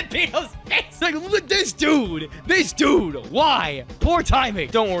Peppino's face? Like, look, this dude, why? Poor timing.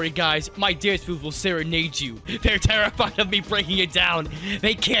 Don't worry, guys. My dance moves will serenade you. They're terrified of me breaking it down.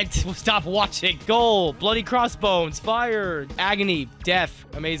 They can't stop watching. Goal, bloody crossbones, fire, agony, death.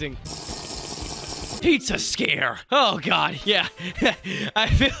 Amazing. Pizza scare. Oh, God. Yeah. I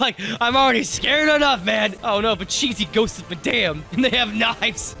feel like I'm already scared enough, man. Oh, no. But cheesy ghosts of the damn. And they have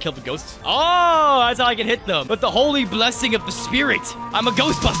knives. Kill the ghosts. Oh, that's how I can hit them. With the holy blessing of the spirit. I'm a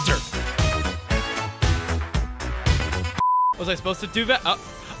ghostbuster. Was I supposed to do that?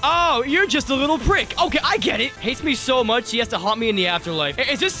 Oh, you're just a little prick. Okay, I get it. Hates me so much, he has to haunt me in the afterlife.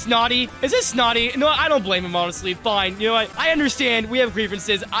 Is this snotty? No, I don't blame him, honestly. Fine. You know what? I understand. We have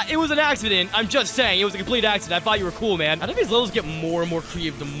grievances. It was an accident. I'm just saying. It was a complete accident. I thought you were cool, man. I think these levels get more and more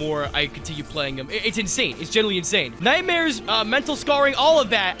creative the more I continue playing them. It's insane. It's genuinely insane. Nightmares, mental scarring, all of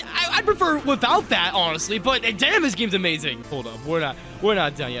that. I prefer without that, honestly. But damn, this game's amazing. Hold up. We're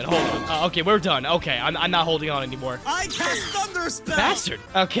not done yet. Hold on. Okay, we're done. Okay, I'm not holding on anymore. I cast Thunder Spell! Bastard.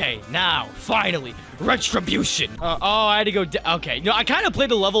 Okay, now, finally, retribution. I had to go. Okay, no, I kind of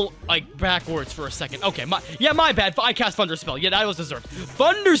played the level like backwards for a second. Okay, my bad. I cast Thunder Spell. Yeah, that was deserved.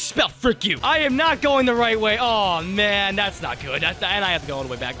 Thunder Spell. Frick you. I am not going the right way. Oh man, that's not good. And I have to go all the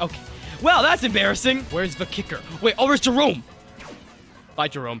way back. Okay. Well, that's embarrassing. Where's the kicker? Wait. Oh, where's Jerome? Bye,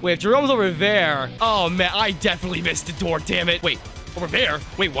 Jerome. Wait, if Jerome's over there. Oh man, I definitely missed the door. Damn it. Wait. Over there?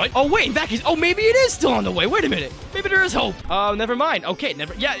 Wait, what? Oh, wait, in that case, maybe it is still on the way. Wait a minute. Maybe there is hope. Never mind. Okay,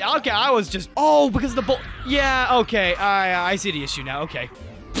 yeah, okay, I was just, because of the ball. Yeah, okay, I see the issue now, okay.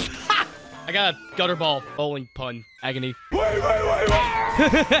 I got a gutter ball. Bowling pun. Agony. Wait.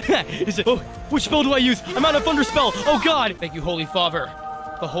 Is it, which spell do I use? I'm out of Thunder Spell. Oh, God. Thank you, Holy Father.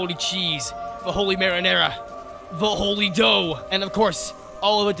 The Holy Cheese. The Holy Marinara. The Holy Dough. And, of course,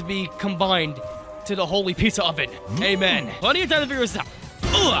 all of it to be combined to the holy pizza oven. Amen. Plenty of time to figure this out.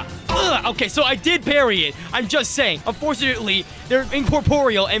 Okay, so I did parry it. I'm just saying. Unfortunately, they're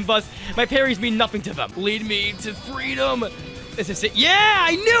incorporeal, and thus, my parries mean nothing to them. Lead me to freedom. Is this it? Yeah,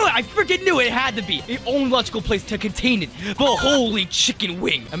 I knew it. I freaking knew it. It had to be. The only logical place to contain it. The holy chicken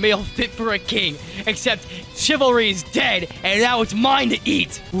wing. A meal fit for a king. Except chivalry is dead, and now it's mine to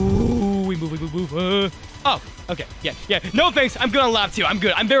eat. Ooh, we move. Okay, yeah. No thanks, I'm good on lap 2. I'm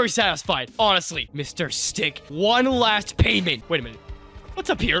good. I'm very satisfied, honestly. Mr. Stick, one last payment. Wait a minute. What's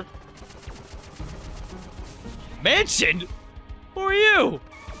up here? Mansion? Who are you?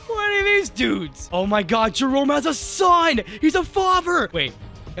 Who are any of these dudes? Oh my God, Jerome has a son! He's a father! Wait,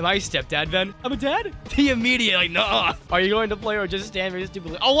 am I a stepdad then? I'm a dad? The immediate, like, nah. Are you going to play or just stand very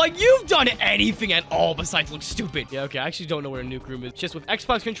stupidly? Oh, like, you've done anything at all besides look stupid. Yeah, okay, I actually don't know where a nuke room is. Just with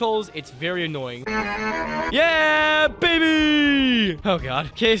Xbox controls, it's very annoying. Yeah, baby! Oh,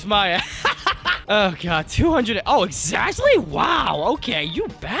 God. Kiss my ass. Oh, God. 200. Oh, exactly? Wow. Okay, you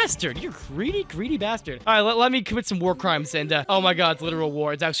bastard. You're greedy, greedy bastard. All right, let me commit some war crimes. And, oh, my God, it's literal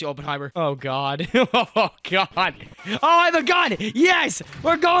war. It's actually Oppenheimer. Oh, God. Oh, God. Oh, I have a gun. Yes,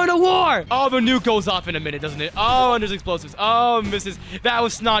 we're going to war. Oh, the nuke goes off in a minute, doesn't it? Oh, and there's explosives. Oh, that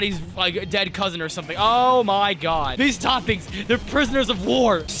was Snotty's, like, dead cousin or something. Oh, my God. These toppings, they're prisoners of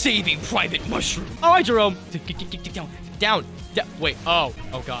war. Saving Private Mushroom. All right, Jerome. Down. Wait. Oh,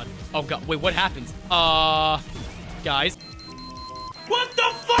 God. Oh, God. Wait, what happens? Guys. What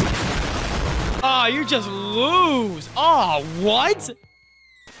the fuck? Oh, you just lose. Oh, what?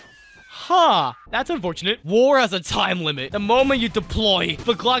 Huh. That's unfortunate. War has a time limit. The moment you deploy,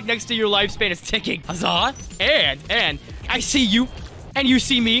 the clock next to your lifespan is ticking. Huzzah. And I see you. And you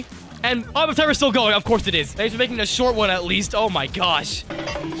see me. And oh, the timer's still going. Of course it is. Thanks for making a short one at least. Oh my gosh.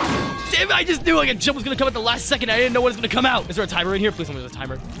 Damn it, I just knew like a jump was gonna come at the last second. I didn't know when it was gonna come out. Is there a timer in here? Please tell me there's a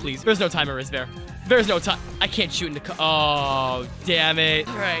timer. Please. There's no timer, is there? There's no time. I can't shoot into oh, damn it.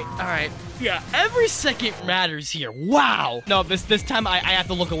 All right. Yeah, every second matters here. Wow. No, this time I have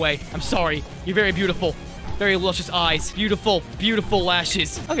to look away. I'm sorry. You're very beautiful. Very luscious eyes. Beautiful, beautiful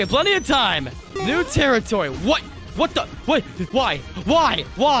lashes. Okay, plenty of time. New territory. What? What the? What?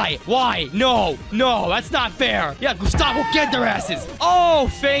 Why? No, that's not fair. Yeah, Gustavo, get their asses. Oh,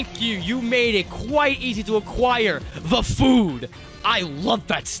 thank you. You made it quite easy to acquire the food. I love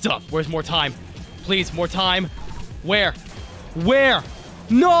that stuff. Where's more time? Please, more time. Where?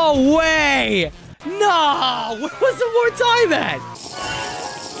 No way. No, where was the more time at?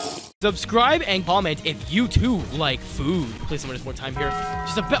 Subscribe and comment if you too like food. Please, someone has more time here.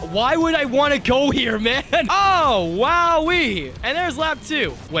 Just a bit. Why would I want to go here, man? Oh, wowee. And there's lap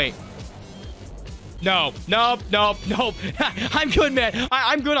 2. Wait. No. I'm good, man.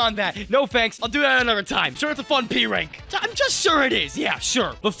 I'm good on that. No thanks. I'll do that another time. Sure, it's a fun P rank. I'm just sure it is. Yeah,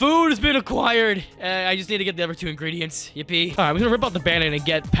 sure. The food has been acquired. I just need to get the other 2 ingredients. Yippee. All right, I'm gonna rip out the bandit and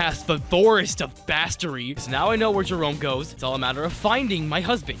get past the forest of bastery. So now I know where Jerome goes. It's all a matter of finding my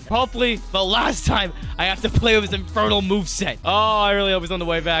husband. Hopefully, the last time I have to play with his infernal moveset. Oh, I really hope he's on the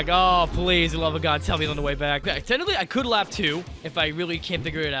way back. Oh, please, the love of God, tell me he's on the way back. Yeah, technically, I could lap 2 if I really can't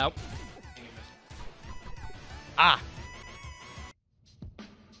figure it out.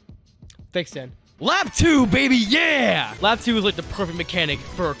 Thanks, Dan. Lap 2, baby, yeah! Lap 2 is like the perfect mechanic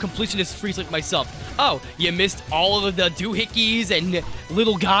for completionist freaks like myself. Oh, you missed all of the doohickeys and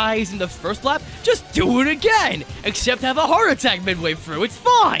little guys in the first lap? Just do it again! Except have a heart attack midway through, it's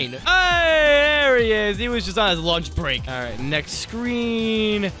fine! Hey, there he is. He was just on his lunch break. All right, next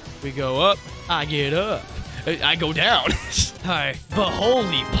screen. We go up, I get up. I go down. Hi. The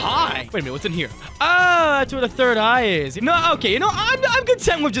holy pie. Wait a minute, what's in here? Ah, that's where the third eye is. No, okay, I'm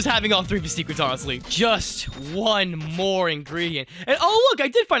content with just having all 3 of the secrets, honestly. Just one more ingredient. And oh, look, I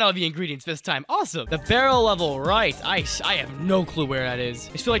did find all the ingredients this time. Awesome. The barrel level, right. I have no clue where that is.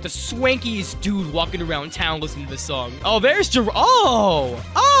 I feel like the swankiest dude walking around town listening to this song. Oh, there's Jerome.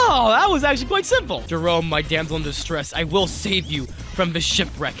 Oh, that was actually quite simple. Jerome, my damsel in distress, I will save you from the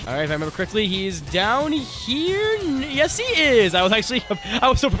shipwreck. All right, if I remember correctly, he is down here. Yes, he is. I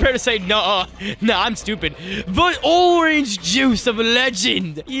was so prepared to say no. Nah, I'm stupid. But orange juice of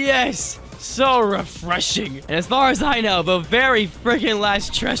legend. Yes. So refreshing. And as far as I know, the very freaking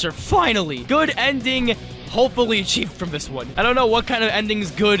last treasure. Finally. Good ending. Hopefully achieved from this one. I don't know what kind of ending is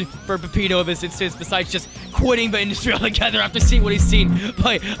good for Pepino in this instance besides just quitting the industry altogether after seeing what he's seen,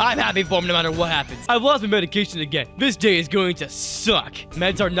 but I'm happy for him no matter what happens. I've lost my medication again. This day is going to suck.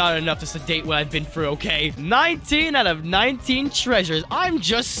 Meds are not enough to sedate what I've been through, okay? 19 out of 19 treasures. I'm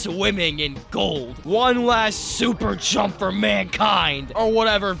just swimming in gold. One last super jump for mankind. Or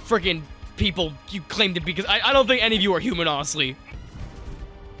whatever freaking people you claim to be, because I don't think any of you are human, honestly.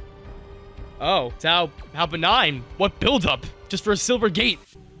 Oh, it's how benign. What build-up? Just for a silver gate.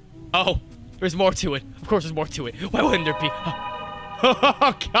 Oh, there's more to it. Of course there's more to it. Why wouldn't there be?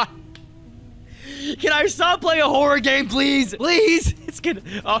 Oh, God. Can I stop playing a horror game, please? Please? It's gonna...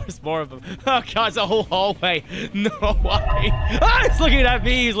 Oh, there's more of them. Oh, God, it's a whole hallway. No, why? Ah, he's looking at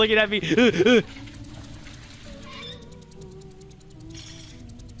me. He's looking at me.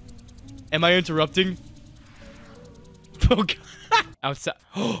 Am I interrupting? Oh, God. Outside.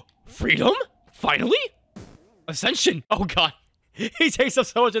 Oh, freedom? Finally? Ascension. Oh, God. He takes up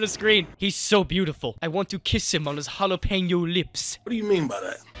so much of the screen. He's so beautiful. I want to kiss him on his jalapeno lips. What do you mean by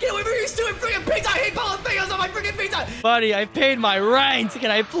that? Get away from me, you stupid freaking pizza! I hate jalapenos on my freaking pizza! Buddy, I paid my rent.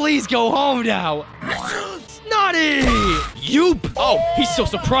 Can I please go home now? Snotty! Yoop! Oh, he's so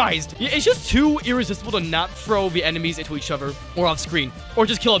surprised. Yeah, it's just too irresistible to not throw the enemies into each other or off screen. Or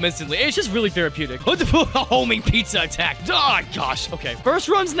just kill them instantly. It's just really therapeutic. A homing pizza attack. Oh, gosh. Okay. First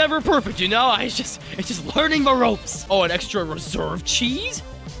run's never perfect, you know? It's just learning the ropes. Oh, an extra reserve cheese?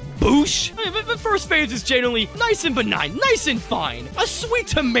 Boosh. I mean, the first phase is generally nice and benign, nice and fine. A sweet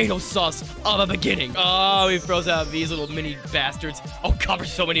tomato sauce of the beginning. Oh, he throws out these little mini bastards. Oh, God,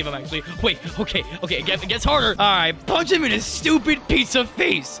 there's so many of them, actually. Wait, okay, it gets harder. All right, punch him in his stupid pizza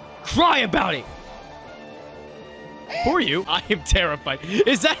face. Cry about it. Who are you? I am terrified.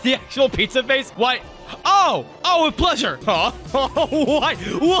 Is that the actual pizza face? What? Oh, with pleasure. Huh? Oh, what?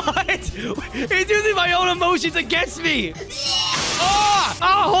 He's using my own emotions against me.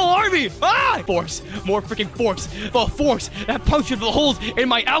 Whole army! Forks. More freaking forks. The forks that punctured the holes in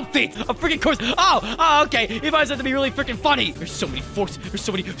my outfit. A freaking course. Okay. He finds that to be really freaking funny. There's so many forks. There's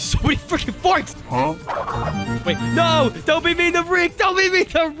so many freaking forks. Huh? Wait, no! Don't be mean to Rick! Don't be mean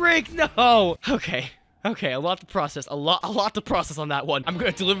to Rick! No! Okay, a lot to process. A lot to process on that one. I'm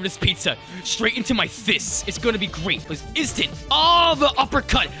gonna deliver this pizza straight into my fists. It's gonna be great. It's instant. Oh, the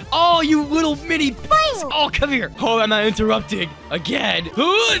uppercut. Oh, you little mini. Oh, come here. Oh, I'm not interrupting again.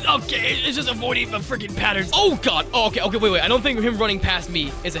 Okay, it's just avoiding the freaking patterns. Oh, God. Oh, okay, wait. I don't think him running past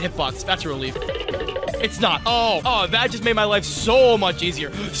me is a hitbox. That's a relief. It's not. Oh, that just made my life so much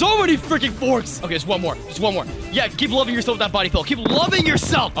easier. So many freaking forks. Okay, just one more. Yeah, keep loving yourself with that body pillow. Keep loving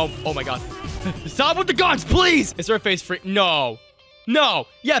yourself. Oh my God. Stop with the guns, please! Is there a face free? No.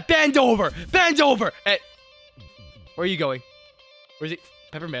 Yeah, bend over. Where are you going? Where's he?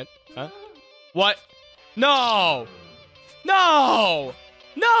 Peppermint? Huh? What? No!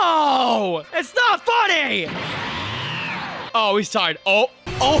 It's not funny! Oh, he's tired.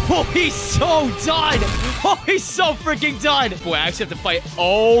 Oh, he's so done! Oh, he's so freaking done! Boy, I actually have to fight.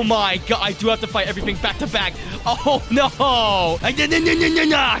 Oh my God, I do have to fight everything back to back. Oh no!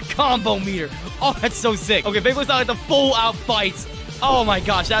 Combo meter. Oh, that's so sick. Okay, maybe it's not like the full out fights. Oh my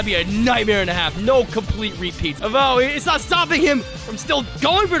gosh, that'd be a nightmare and a half. No complete repeats. Although it's not stopping him from still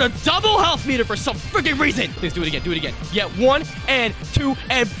going for the double health meter for some freaking reason. Please do it again. Yeah, 1 and 2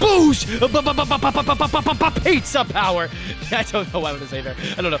 and boosh! Pizza power. I don't know what I'm gonna say there.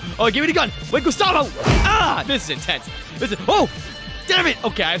 I don't know. Oh, give me the gun. Wait, Gustavo. This is intense. Oh! Damn it!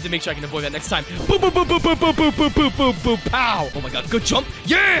 Okay, I have to make sure I can avoid that next time. Boop, boop, boop, boop, boop, boop, boop, boop, boop, boop, boop, pow! Oh my God, good jump.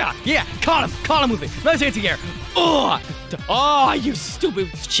 Yeah! Caught him with it. Nice anti-air. Oh, you stupid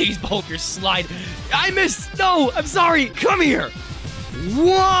cheese ball with your slide. I missed. No, I'm sorry. Come here.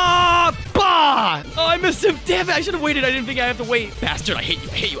 Whoa! Oh, I missed him. Damn it, I should have waited. I didn't think I have to wait. Bastard, I hate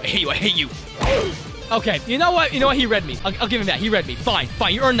you. Okay, you know what? He read me. I'll give him that. He read me. Fine.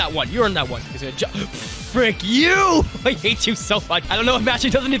 You earned that one. He's gonna jump. Frick you! I hate you so much. I don't know if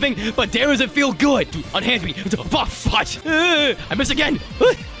matching does anything, but damn does it feel good. Dude, unhand me. Fudge. I missed again.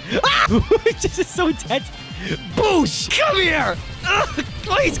 This is so intense. Boosh! Come here!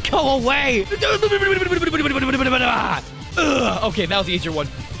 Please go away! Okay, that was the easier one.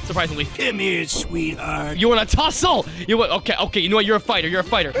 Surprisingly. Come here, sweetheart. You want to tussle? Okay, you know what? You're a fighter. Not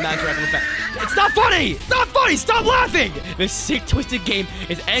interacting with that. It's not funny! Stop laughing! This sick, twisted game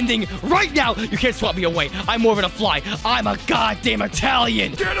is ending right now. You can't swap me away. I'm more than a fly. I'm a goddamn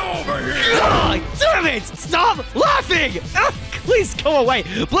Italian. Get over here! Damn it! Stop laughing! Please go away.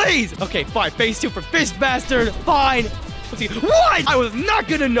 Please! Okay, fine. Phase 2 for Fist Bastard. Fine. Let's see. What? I was not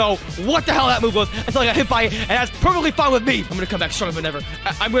gonna know what the hell that move was until I got hit by it, and that's perfectly fine with me. I'm gonna come back stronger than ever.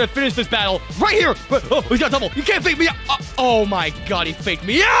 I'm gonna finish this battle right here. Oh, he's got double. You can't fake me out. Oh my God, he faked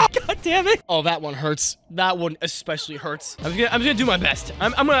me out. God damn it. Oh, that one hurts. That one especially hurts. I'm gonna do my best.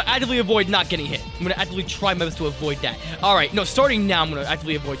 I'm gonna actively avoid not getting hit. I'm gonna actively try my best to avoid that. All right, no, starting now, I'm gonna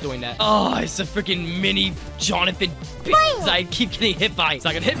actively avoid doing that. Oh, it's a freaking mini Jonathan I keep getting hit by. It's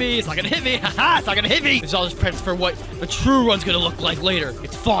not gonna hit me. Haha, it's not gonna hit me. This is all just practice for what the true run's gonna look like later.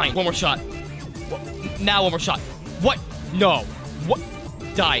 It's fine. One more shot. Now one more shot. What? No. What?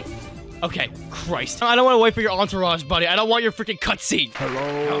 Die. Okay. Christ. I don't want to wait for your entourage, buddy. I don't want your freaking cutscene.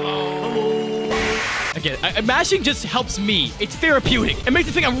 Hello. Again, mashing just helps me. It's therapeutic. It makes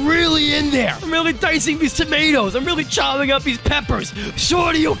me think I'm really in there. I'm really dicing these tomatoes. I'm really chopping up these peppers.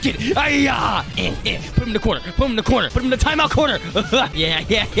 Shoryuken. Put him in the corner. Put him in the timeout corner.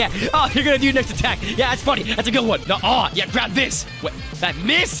 Yeah. Oh, you're gonna do your next attack. Yeah, that's funny. That's a good one. No, yeah, grab this. Wait, that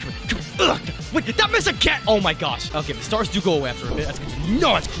missed? Wait, that missed again. Oh my gosh. Okay, the stars do go away after a bit. That's good.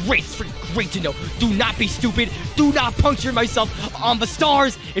 No, that's great. It's freaking great to know. Do not be stupid. Do not puncture myself on the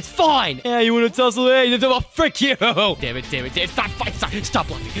stars. It's fine. Yeah, you want to tussle? Hey, frick you. Damn it. Stop laughing. Stop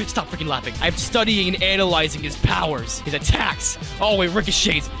freaking laughing. I'm studying and analyzing his powers, his attacks. Oh, it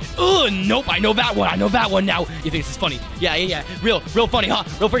ricochets. Ugh, nope. I know that one now. You think this is funny? Yeah. Real funny, huh?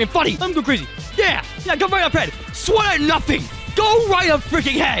 Real freaking funny. Let me go crazy. Yeah, go right up head. Sweat at nothing. Go right up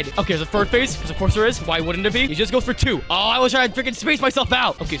freaking head. Okay, there's a third phase, because of course there is. Why wouldn't it be? He just goes for 2. Oh, I was trying to freaking space myself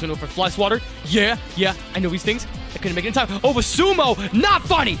out. Okay, so no for fly swatter. Yeah, I know these things. I couldn't make it in time. Oh, the sumo. Not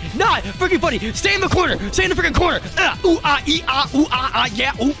funny. Not freaking funny. Stay in the corner. Stay in the freaking corner. Ooh, ah, ee, ah, ooh, ah, ah,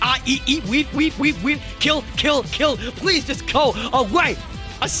 yeah. Ooh, ah, ee, ee. Weave. Kill. Please just go away.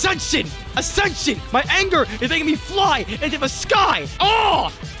 Ascension. My anger is making me fly into the sky.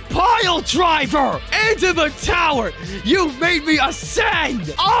 Oh! Pile driver into the tower. You made me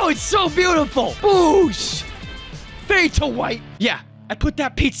ascend. Oh, it's so beautiful. Boosh. Fade to white. Yeah, I put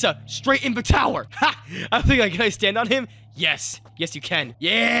that pizza straight in the tower. Ha! Can I stand on him? Yes, you can.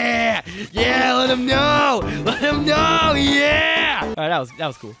 Yeah, let him know. Yeah. All right, that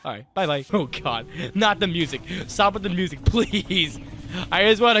was cool. All right, bye. Oh God, not the music. Stop with the music, please. I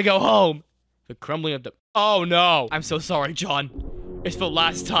just want to go home. The crumbling of the. Oh no. I'm so sorry, John. It's the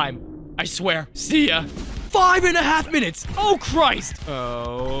last time. I swear. See ya. 5.5 minutes. Oh, Christ.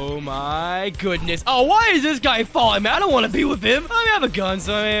 Oh, my goodness. Oh, why is this guy falling, man? I don't want to be with him. I have a gun,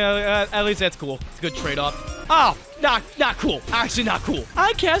 so at least that's cool. It's a good trade-off. Oh, not cool. Actually, not cool.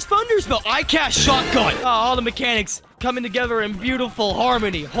 I cast Thunder Spell. I cast Shotgun. Oh, all the mechanics coming together in beautiful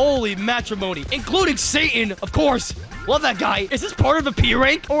harmony. Holy matrimony. Including Satan, of course. Love that guy. Is this part of a P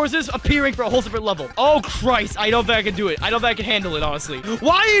rank? Or is this a P rank for a whole separate level? Oh, Christ. I don't think I can do it. I don't think I can handle it, honestly.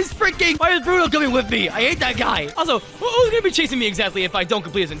 Why is Bruno coming with me? I hate that guy. Also, who's gonna be chasing me exactly if I don't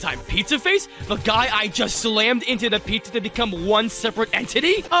complete this in time? Pizza Face? The guy I just slammed into the pizza to become one separate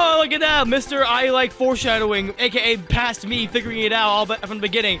entity? Oh, look at that. Mr. I like foreshadowing, aka past me figuring it out all from the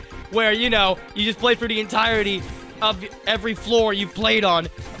beginning. Where, you just played for the entirety of every floor you've played on,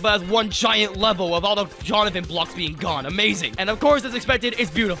 but as one giant level of all the Jonathan blocks being gone. Amazing. And of course, as expected, it's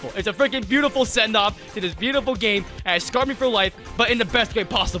beautiful. It's a freaking beautiful send-off to this beautiful game, and it scarred me for life, but in the best way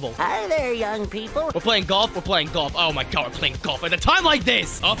possible. Hi there, young people. We're playing golf. Oh my God, we're playing golf at a time like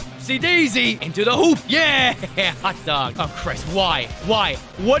this. Upsy daisy, into the hoop. Yeah, hot dog. Oh Christ, why?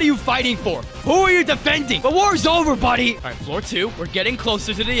 What are you fighting for? Who are you defending? The war's over, buddy. All right, floor 2. We're getting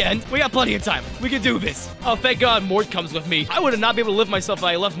closer to the end. We got plenty of time. We can do this. Oh, thank God Mort comes with me. I would not be able to live myself if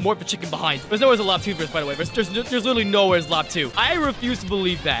I left Mort the chicken behind. There's nowhere's a lap 2 verse, by the way. There's literally nowhere's lap 2. I refuse to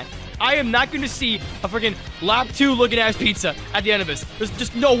believe that. I am not going to see a freaking lap 2 looking ass pizza at the end of this. There's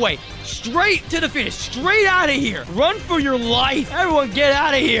just no way. Straight to the finish. Straight out of here. Run for your life. Everyone get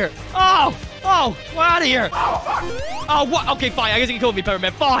out of here. Oh, we're out of here. Oh, what? Okay, fine. I guess you can kill me,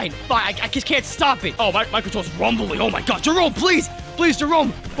 Pepperman. Fine. I just can't stop it. Oh, my control's rumbling. Oh my God. Jerome, please. Please,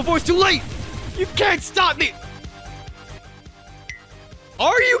 Jerome. Before it's too late. You can't stop me.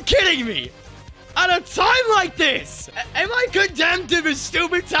 Are you kidding me? At a time like this, am I condemned to this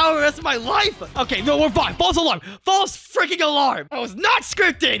stupid tower the rest of my life? Okay, no, we're fine. False alarm. False freaking alarm. I was not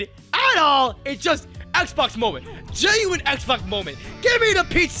scripted at all. It's just Xbox moment. Genuine Xbox moment. Give me the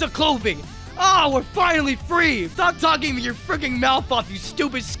pizza clothing. Oh, we're finally free. Stop talking with your freaking mouth off, you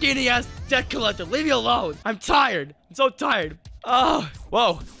stupid skinny-ass debt collector. Leave me alone. I'm tired. I'm so tired. Oh,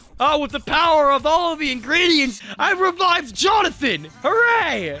 whoa. Oh, with the power of all of the ingredients, I've revived Jonathan!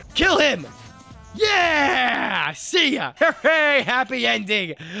 Hooray! Kill him! Yeah! See ya! Hooray! Happy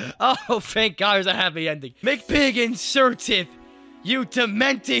ending! Oh, thank God there's a happy ending. McPig insertive, you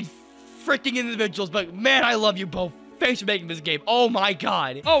demented freaking individuals, but man, I love you both. Thanks for making this game. Oh my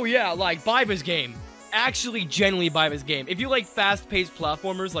God. Oh yeah, buy this game. Actually genuinely buy this game. If you like fast-paced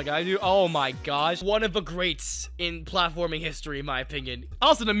platformers like I do, oh my gosh, one of the greats in platforming history, in my opinion.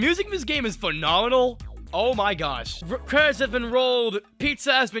 Also, the music in this game is phenomenal. Oh my gosh. Credits have been rolled,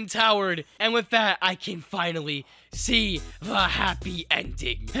 pizza has been towered, and with that, I can finally see the happy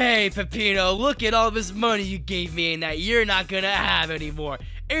ending. Hey, Peppino, look at all this money you gave me and that you're not gonna have anymore.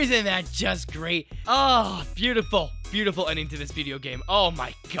 Isn't that just great? Oh, beautiful, beautiful ending to this video game. Oh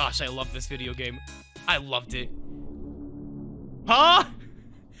my gosh, I love this video game. I loved it. Huh?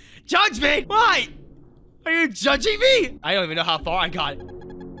 Judge me? Why? Are you judging me? I don't even know how far I got.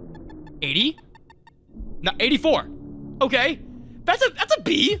 80? No, 84. Okay. That's a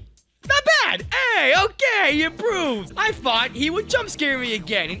B. Not bad. Hey, okay, he improved. I thought he would jump scare me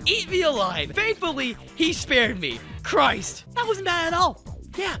again and eat me alive. Thankfully, he spared me. Christ. That wasn't bad at all.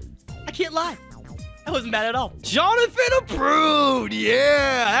 Yeah, I can't lie. That wasn't bad at all. Jonathan approved.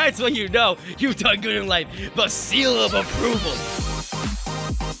 Yeah, that's when you know you've done good in life. The seal of approval.